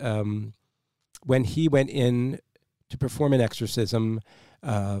that when he went in to perform an exorcism,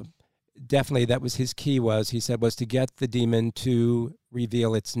 definitely that was his key he said, was to get the demon to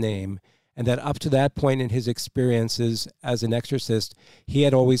reveal its name. And that up to that point in his experiences as an exorcist, he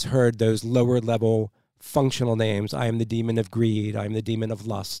had always heard those lower level functional names. I am the demon of greed. I am the demon of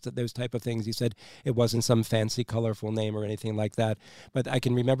lust, those type of things. He said it wasn't some fancy, colorful name or anything like that. But I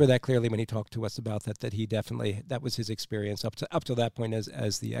can remember that clearly when he talked to us about that he definitely, that was his experience up to that point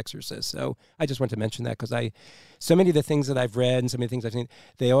as the exorcist. So I just want to mention that because so many of the things that I've read and so many things I've seen,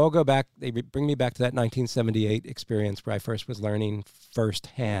 they all go back, they bring me back to that 1978 experience where I first was learning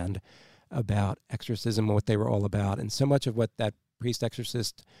firsthand about exorcism and what they were all about. And so much of what that priest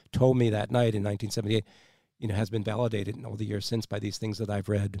exorcist told me that night in 1978, has been validated in all the years since by these things that I've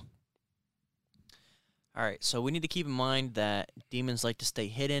read. All right, so we need to keep in mind that demons like to stay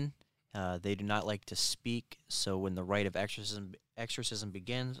hidden. They do not like to speak. So when the rite of exorcism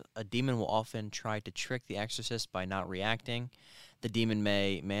begins, a demon will often try to trick the exorcist by not reacting. The demon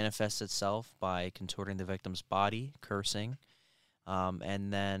may manifest itself by contorting the victim's body, cursing,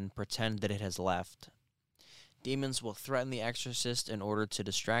 and then pretend that it has left. Demons will threaten the exorcist in order to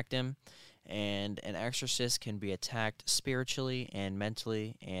distract him, and an exorcist can be attacked spiritually and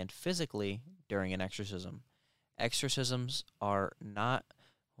mentally and physically during an exorcism. Exorcisms are not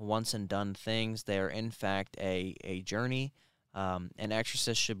once-and-done things. They are, in fact, a journey. An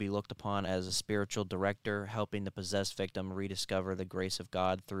exorcist should be looked upon as a spiritual director, helping the possessed victim rediscover the grace of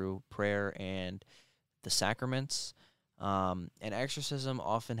God through prayer and the sacraments. An exorcism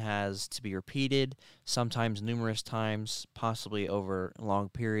often has to be repeated, sometimes numerous times, possibly over long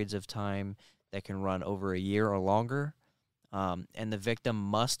periods of time that can run over a year or longer. And the victim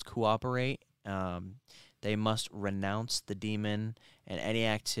must cooperate. They must renounce the demon and any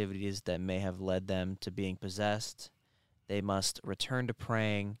activities that may have led them to being possessed. They must return to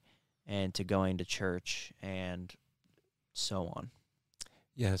praying and to going to church and so on.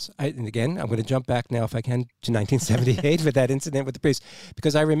 Yes. And again, I'm going to jump back now, if I can, to 1978 with that incident with the priest,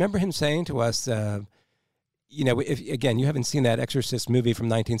 because I remember him saying to us, if, again, you haven't seen that Exorcist movie from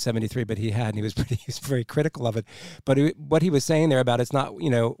 1973, but he had, and he was very critical of it. But what he was saying there about it's not,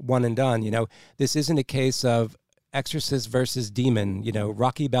 one and done. This isn't a case of exorcist versus demon,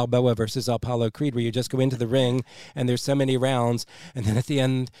 Rocky Balboa versus Apollo Creed, where you just go into the ring and there's so many rounds, and then at the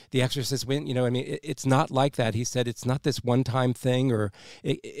end, the exorcist win. It's not like that. He said it's not this one-time thing, or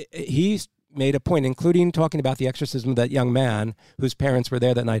he made a point, including talking about the exorcism of that young man whose parents were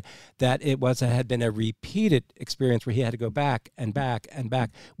there that night, that had been a repeated experience where he had to go back and back and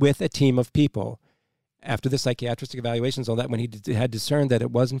back with a team of people. After the psychiatric evaluations, all that, when he had discerned that it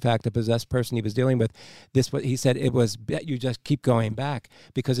was in fact a possessed person he was dealing with, he said it was, you just keep going back,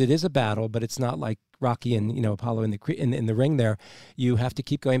 because it is a battle, but it's not like Rocky and Apollo in the ring there. You have to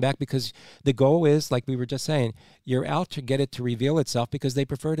keep going back because the goal is, like we were just saying, you're out to get it to reveal itself, because they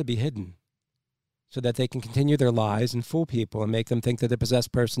prefer to be hidden, so that they can continue their lies and fool people and make them think that the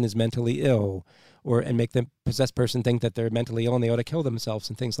possessed person is mentally ill, and make the possessed person think that they're mentally ill and they ought to kill themselves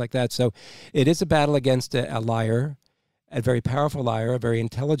and things like that. So it is a battle against a liar, a very powerful liar, a very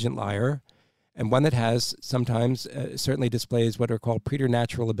intelligent liar, and one that has sometimes certainly displays what are called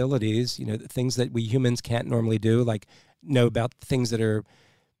preternatural abilities, things that we humans can't normally do, like know about things that are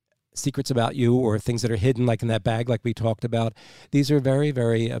secrets about you or things that are hidden, like in that bag, like we talked about. These are very,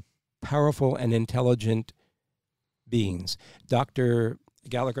 very powerful and intelligent beings. Dr.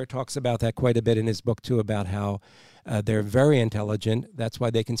 Gallagher talks about that quite a bit in his book, too, about how they're very intelligent. That's why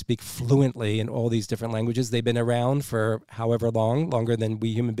they can speak fluently in all these different languages. They've been around for however long, longer than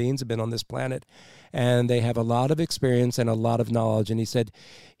we human beings have been on this planet. And they have a lot of experience and a lot of knowledge. And he said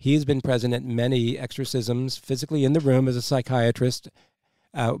he's been present at many exorcisms, physically in the room as a psychiatrist,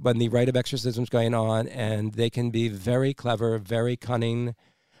 when the rite of exorcism is going on. And they can be very clever, very cunning,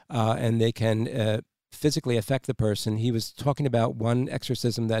 and they can physically affect the person. He was talking about one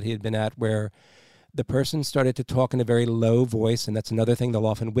exorcism that he had been at where the person started to talk in a very low voice, and that's another thing they'll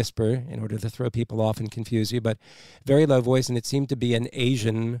often whisper in order to throw people off and confuse you, but very low voice, and it seemed to be an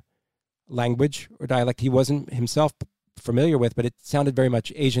Asian language or dialect he wasn't himself familiar with, but it sounded very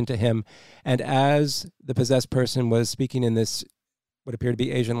much Asian to him. And as the possessed person was speaking in this what appeared to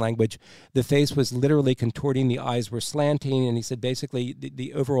be Asian language, the face was literally contorting, the eyes were slanting, and he said basically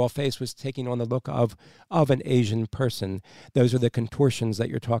the overall face was taking on the look of an Asian person. Those are the contortions that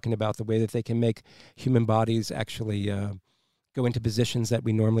you're talking about, the way that they can make human bodies actually go into positions that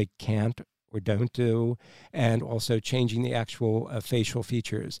we normally can't or don't do, and also changing the actual facial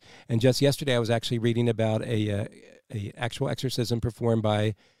features. And just yesterday I was actually reading about a actual exorcism performed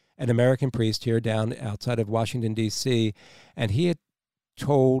by an American priest here down outside of Washington, D.C., and he had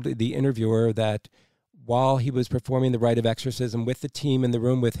told the interviewer that while he was performing the rite of exorcism with the team in the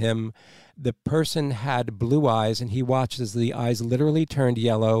room with him, the person had blue eyes, and he watched as the eyes literally turned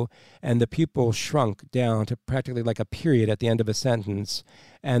yellow and the pupil shrunk down to practically like a period at the end of a sentence,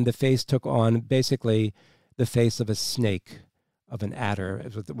 and the face took on basically the face of a snake, of an adder,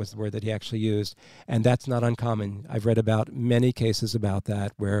 was the word that he actually used. And that's not uncommon. I've read about many cases about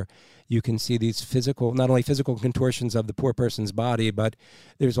that where you can see these physical, not only physical contortions of the poor person's body, but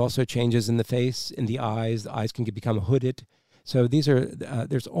there's also changes in the face, in the eyes. The eyes can become hooded. So these are,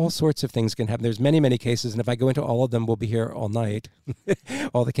 there's all sorts of things can happen. There's many, many cases, and if I go into all of them, we'll be here all night.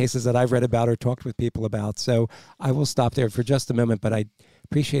 All the cases that I've read about or talked with people about. So I will stop there for just a moment, but I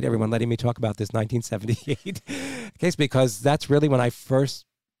appreciate everyone letting me talk about this 1978 case, because that's really when I first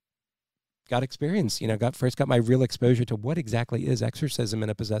got experience, first got my real exposure to what exactly is exorcism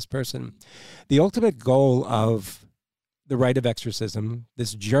in a possessed person. The ultimate goal of the rite of exorcism,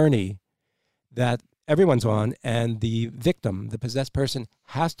 this journey that everyone's on, and the victim, the possessed person,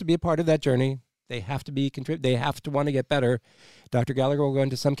 has to be a part of that journey. They have to be they have to want to get better. Dr. Gallagher will go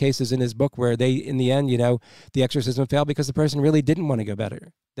into some cases in his book where they, in the end, the exorcism failed because the person really didn't want to go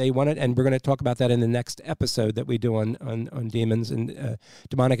better. They wanted, and we're going to talk about that in the next episode that we do on demons and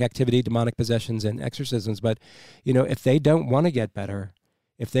demonic activity, demonic possessions, and exorcisms. But, if they don't want to get better,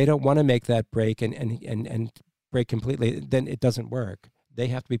 if they don't want to make that break and break completely, then it doesn't work. They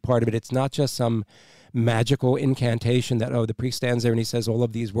have to be part of it. It's not just some magical incantation that, the priest stands there and he says all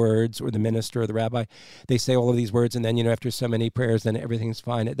of these words, or the minister or the rabbi, they say all of these words, and then, after so many prayers, then everything's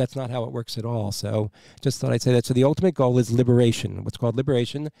fine. That's not how it works at all. So just thought I'd say that. So the ultimate goal is liberation, what's called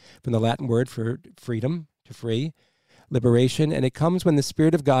liberation, from the Latin word for freedom, to free, liberation. And it comes when the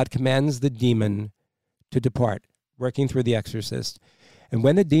Spirit of God commands the demon to depart, working through the exorcist. And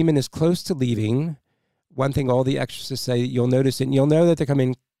when the demon is close to leaving, one thing all the exorcists say, you'll notice it, and you'll know that they're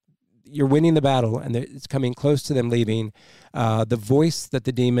coming, you're winning the battle, and it's coming close to them leaving. The voice that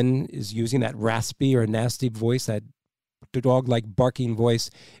the demon is using, that raspy or nasty voice, that dog-like barking voice,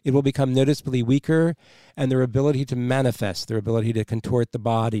 it will become noticeably weaker, and their ability to manifest, their ability to contort the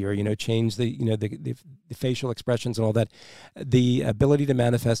body, or change the facial expressions and all that, the ability to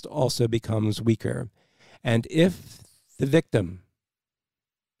manifest also becomes weaker. And if the victim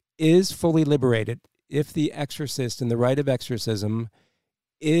is fully liberated, if the exorcist in the rite of exorcism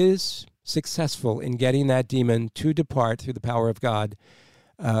is successful in getting that demon to depart through the power of God,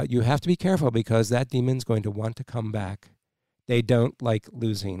 you have to be careful, because that demon's going to want to come back. They don't like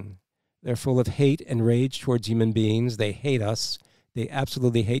losing. They're full of hate and rage towards human beings. They hate us. They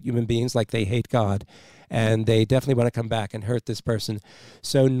absolutely hate human beings like they hate God. And they definitely want to come back and hurt this person.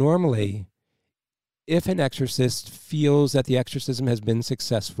 So normally, if an exorcist feels that the exorcism has been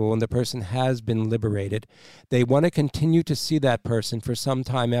successful and the person has been liberated, they want to continue to see that person for some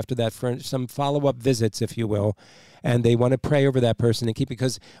time after that, for some follow-up visits, if you will, and they want to pray over that person and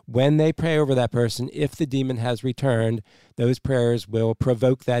because when they pray over that person, if the demon has returned, those prayers will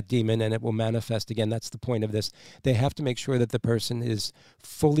provoke that demon and it will manifest again. That's the point of this. They have to make sure that the person is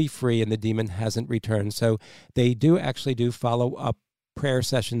fully free and the demon hasn't returned. So they do actually do follow-up prayer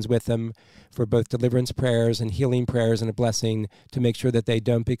sessions with them for both deliverance prayers and healing prayers and a blessing to make sure that they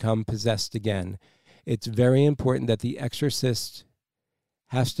don't become possessed again. It's very important that the exorcist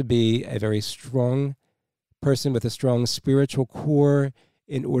has to be a very strong person with a strong spiritual core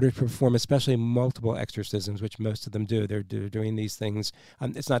in order to perform especially multiple exorcisms, which most of them do. They're doing these things.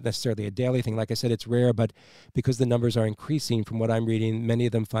 It's not necessarily a daily thing. Like I said, it's rare, but because the numbers are increasing from what I'm reading, many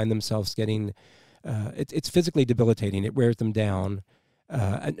of them find themselves getting, it's physically debilitating. It wears them down.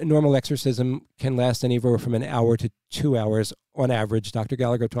 A normal exorcism can last anywhere from an hour to 2 hours on average. Dr.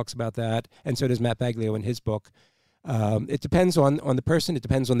 Gallagher talks about that, and so does Matt Baglio in his book. It depends on the person. It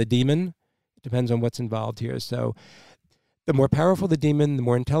depends on the demon. It depends on what's involved here. So the more powerful the demon, the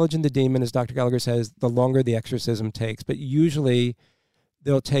more intelligent the demon, as Dr. Gallagher says, the longer the exorcism takes. But usually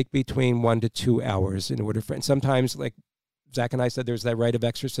they'll take between 1 to 2 hours in order for, and sometimes, like Zach and I said, there's that rite of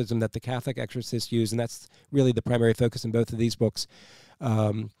exorcism that the Catholic exorcists use, and that's really the primary focus in both of these books.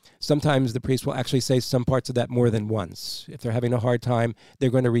 Sometimes the priest will actually say some parts of that more than once. If they're having a hard time, they're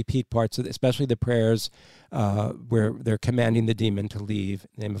going to repeat parts of it, especially the prayers where they're commanding the demon to leave in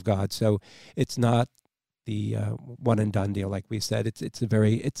the name of God. So it's not the one and done deal, like we said.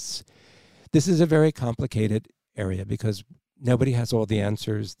 This is a very complicated area because nobody has all the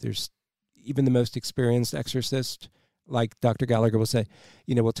answers. There's even the most experienced exorcist, like Dr. Gallagher will say,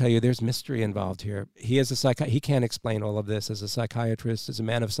 will tell you there's mystery involved here. He is he can't explain all of this as a psychiatrist, as a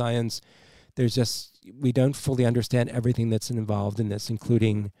man of science. We don't fully understand everything that's involved in this,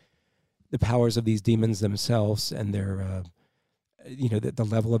 including the powers of these demons themselves and their, the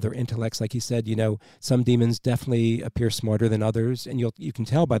level of their intellects. Like he said, some demons definitely appear smarter than others, and you can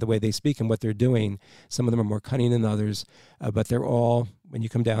tell by the way they speak and what they're doing. Some of them are more cunning than others, but they're all, when you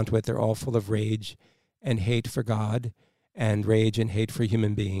come down to it, they're all full of rage and hate for God, and rage and hate for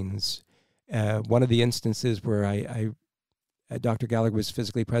human beings. One of the instances where Dr. Gallagher was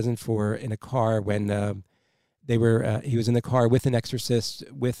physically present for in a car when he was in the car with an exorcist,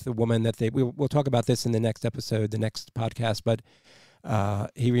 with the woman that we'll talk about this in the next episode, the next podcast, but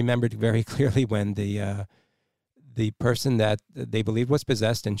he remembered very clearly when the person that they believed was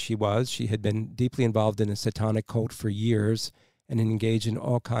possessed, and she had been deeply involved in a satanic cult for years, and engaged in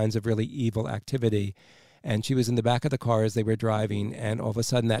all kinds of really evil activity. And she was in the back of the car as they were driving, and all of a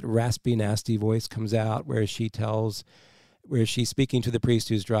sudden that raspy, nasty voice comes out where she's speaking to the priest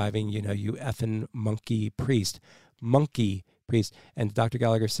who's driving, you effing monkey priest. And Dr.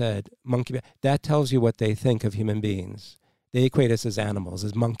 Gallagher said, monkey, that tells you what they think of human beings. They equate us as animals,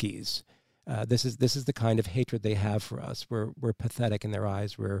 as monkeys. This is the kind of hatred they have for us. We're pathetic in their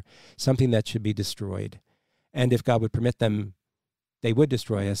eyes. We're something that should be destroyed. And if God would permit them, they would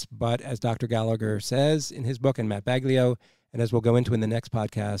destroy us. But as Dr. Gallagher says in his book, and Matt Baglio, and as we'll go into in the next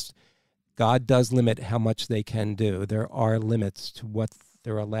podcast, God does limit how much they can do. There are limits to what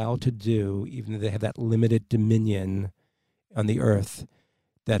they're allowed to do, even though they have that limited dominion on the earth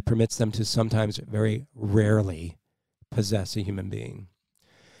that permits them to sometimes, very rarely, possess a human being.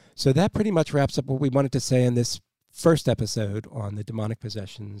 So that pretty much wraps up what we wanted to say in this first episode on the demonic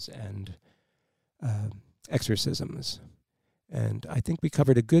possessions and exorcisms. And I think we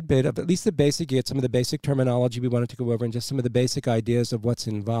covered a good bit of at least the basic, you get some of the basic terminology we wanted to go over and just some of the basic ideas of what's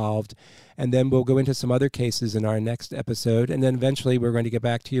involved. And then we'll go into some other cases in our next episode. And then eventually we're going to get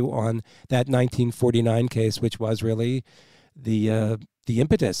back to you on that 1949 case, which was really the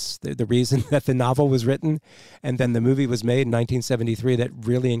impetus, the reason that the novel was written. And then the movie was made in 1973 that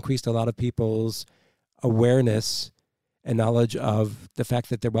really increased a lot of people's awareness and knowledge of the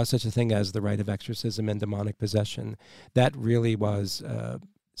fact that there was such a thing as the rite of exorcism and demonic possession. That really was,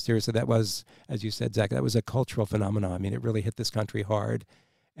 seriously, that was, as you said, Zach, that was a cultural phenomenon. I mean, it really hit this country hard,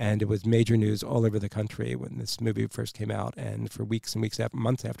 and it was major news all over the country when this movie first came out, and for weeks and weeks,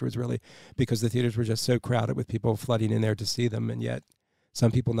 months afterwards, really, because the theaters were just so crowded with people flooding in there to see them, and yet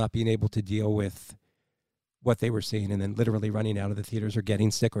some people not being able to deal with what they were seeing and then literally running out of the theaters or getting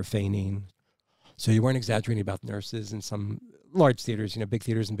sick or fainting. So you weren't exaggerating about nurses in some large theaters, big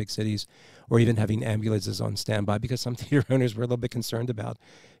theaters in big cities, or even having ambulances on standby, because some theater owners were a little bit concerned about,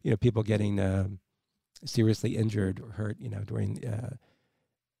 people getting seriously injured or hurt,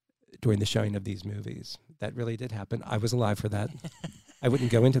 during the showing of these movies. That really did happen. I was alive for that. I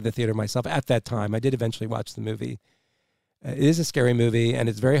wouldn't go into the theater myself at that time. I did eventually watch the movie. It is a scary movie, and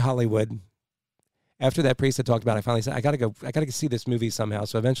it's very Hollywood. After that priest had talked about it, I finally said, I got to see this movie somehow.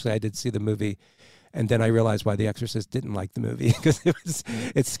 So eventually I did see the movie, and then I realized why The Exorcist didn't like the movie, because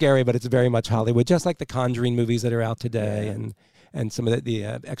it's scary, but it's very much Hollywood, just like the Conjuring movies that are out today, and some of the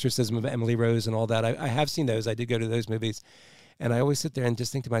Exorcism of Emily Rose and all that. I have seen those. I did go to those movies, and I always sit there and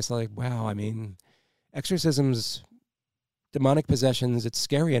just think to myself, like, wow, I mean, exorcisms, demonic possessions, it's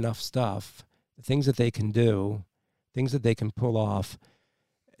scary enough stuff, the things that they can do, things that they can pull off.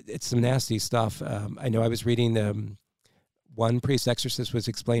 It's some nasty stuff. I know I was reading one priest exorcist was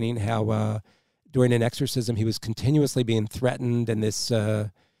explaining how during an exorcism he was continuously being threatened, and this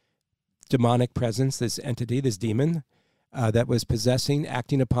demonic presence, this entity, this demon that was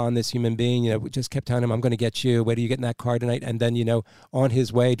acting upon this human being, just kept telling him, I'm going to get you. Wait till you get in that car tonight. And then, on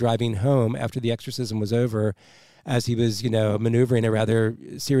his way driving home after the exorcism was over, as he was, maneuvering a rather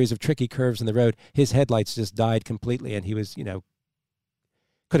series of tricky curves in the road, his headlights just died completely, and he was,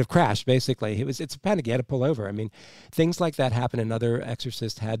 could have crashed, basically. It's a panic. He had to pull over. I mean, things like that happen. Another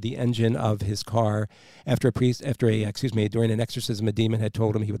exorcist had the engine of his car during an exorcism, a demon had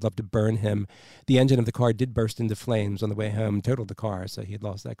told him he would love to burn him. The engine of the car did burst into flames on the way home, totaled the car, so he had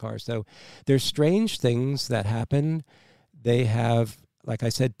lost that car. So there's strange things that happen. They have, like I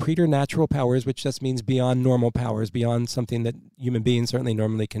said, preternatural powers, which just means beyond normal powers, beyond something that human beings certainly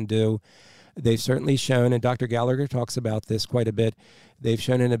normally can do. They've certainly shown, and Dr. Gallagher talks about this quite a bit, they've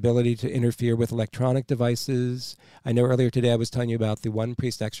shown an ability to interfere with electronic devices. I know earlier today I was telling you about the one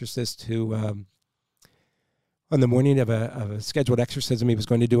priest exorcist who, on the morning of a scheduled exorcism he was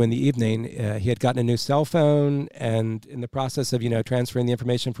going to do in the evening, he had gotten a new cell phone, and in the process of, transferring the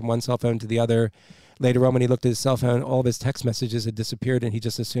information from one cell phone to the other, later on when he looked at his cell phone, all of his text messages had disappeared, and he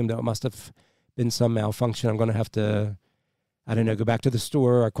just assumed that it must have been some malfunction. I'm going to have to, go back to the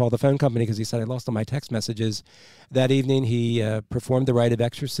store or call the phone company, because he said, I lost all my text messages. That evening, he performed the rite of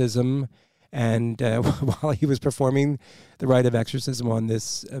exorcism. And while he was performing the rite of exorcism on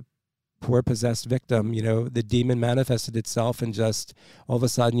this poor possessed victim, the demon manifested itself, and just all of a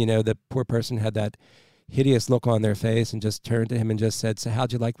sudden, the poor person had that hideous look on their face and just turned to him and just said, so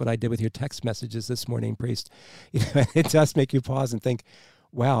how'd you like what I did with your text messages this morning, priest? It does make you pause and think,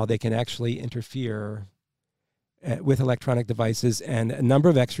 wow, they can actually interfere with electronic devices. And a number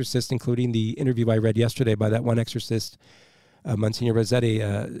of exorcists, including the interview I read yesterday by that one exorcist, Monsignor Rossetti,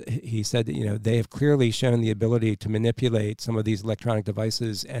 he said that, they have clearly shown the ability to manipulate some of these electronic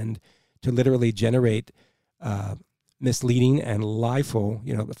devices and to literally generate misleading and lieful,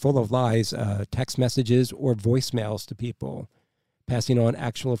 full of lies, text messages or voicemails to people, passing on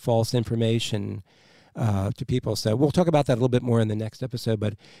actual false information to people. So we'll talk about that a little bit more in the next episode,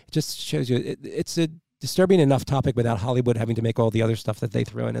 but it just shows you it's a disturbing enough topic without Hollywood having to make all the other stuff that they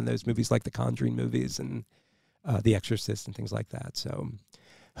throw in those movies, like the Conjuring movies and The Exorcist and things like that. So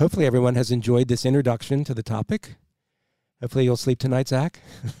hopefully everyone has enjoyed this introduction to the topic. Hopefully you'll sleep tonight, Zach.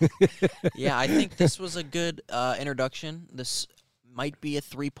 Yeah, I think this was a good introduction. This might be a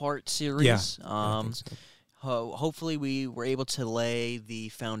 3-part series. Yeah, I think so. Hopefully we were able to lay the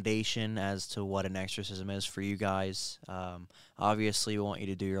foundation as to what an exorcism is for you guys. Obviously, we want you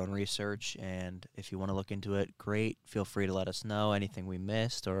to do your own research, and if you want to look into it, great. Feel free to let us know anything we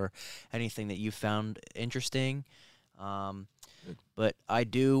missed or anything that you found interesting. But I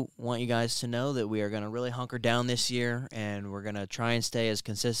do want you guys to know that we are going to really hunker down this year, and we're going to try and stay as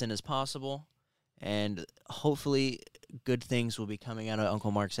consistent as possible, and hopefully good things will be coming out of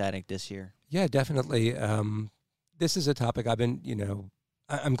Uncle Mark's Attic this year. Yeah, definitely. This is a topic I've been,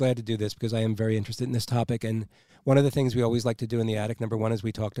 I'm glad to do this because I am very interested in this topic. And one of the things we always like to do in the attic, number one, as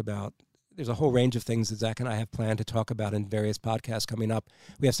we talked about, there's a whole range of things that Zach and I have planned to talk about in various podcasts coming up.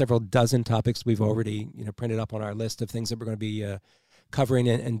 We have several dozen topics we've already, printed up on our list of things that we're going to be covering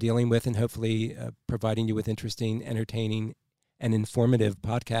and dealing with, and hopefully providing you with interesting, entertaining, and informative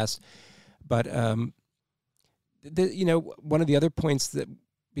podcasts. But, one of the other points that,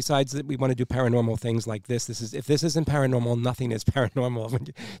 besides that we want to do paranormal things like this is, if this isn't paranormal, nothing is paranormal,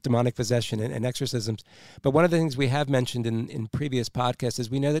 demonic possession and exorcisms. But one of the things we have mentioned in previous podcasts is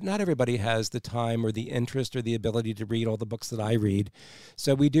we know that not everybody has the time or the interest or the ability to read all the books that I read.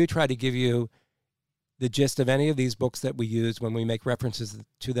 So we do try to give you the gist of any of these books that we use when we make references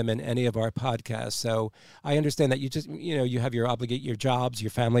to them in any of our podcasts. So I understand that you just, you have your jobs,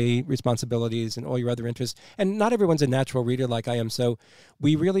 your family responsibilities, and all your other interests. And not everyone's a natural reader like I am. So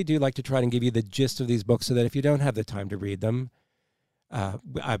we really do like to try and give you the gist of these books so that if you don't have the time to read them,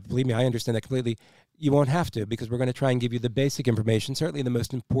 believe me, I understand that completely. You won't have to, because we're going to try and give you the basic information, certainly the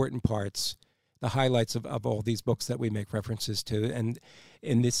most important parts, the highlights of all these books that we make references to. And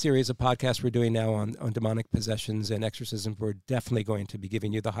in this series of podcasts we're doing now on demonic possessions and exorcism, we're definitely going to be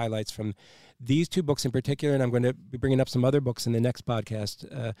giving you the highlights from these two books in particular. And I'm going to be bringing up some other books in the next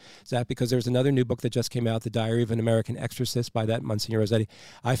podcast, Zach, because there's another new book that just came out, The Diary of an American Exorcist by that Monsignor Rossetti.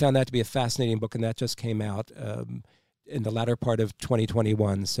 I found that to be a fascinating book, and that just came out in the latter part of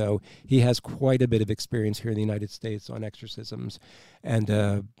 2021. So he has quite a bit of experience here in the United States on exorcisms.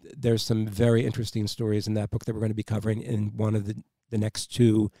 And there's some very interesting stories in that book that we're going to be covering in one of the next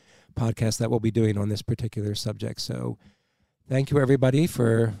two podcasts that we'll be doing on this particular subject. So thank you, everybody,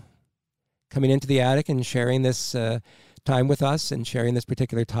 for coming into the attic and sharing this time with us and sharing this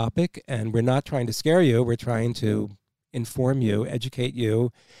particular topic. And we're not trying to scare you. We're trying to inform you, educate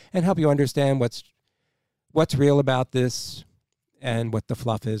you, and help you understand what's real about this and what the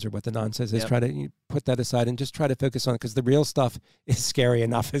fluff is or what the nonsense is. Yep. Try to put that aside and just try to focus on it, because the real stuff is scary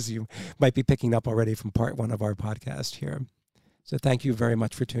enough, as you might be picking up already from part one of our podcast here. So thank you very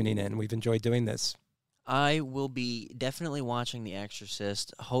much for tuning in. We've enjoyed doing this. I will be definitely watching The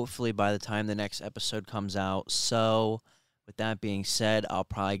Exorcist, hopefully by the time the next episode comes out. So, with that being said, I'll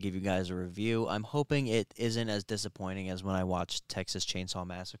probably give you guys a review. I'm hoping it isn't as disappointing as when I watched Texas Chainsaw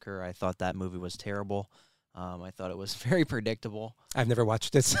Massacre. I thought that movie was terrible. I thought it was very predictable. I've never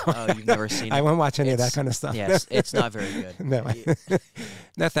watched it, so Oh, you've never seen it? I won't watch any of that kind of stuff. Yes, it's not very good. No,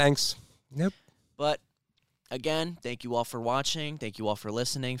 no, thanks. Nope. But again, thank you all for watching. Thank you all for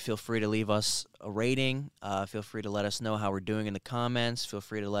listening. Feel free to leave us a rating. Feel free to let us know how we're doing in the comments. Feel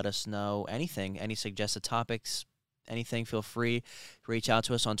free to let us know anything, any suggested topics, anything. Feel free to reach out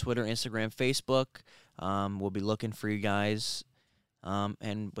to us on Twitter, Instagram, Facebook. We'll be looking for you guys.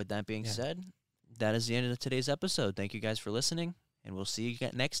 And with that being said, that is the end of today's episode. Thank you guys for listening, and we'll see you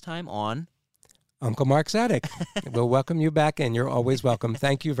next time on Uncle Mark's Attic. We'll welcome you back in. You're always welcome.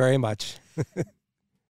 Thank you very much.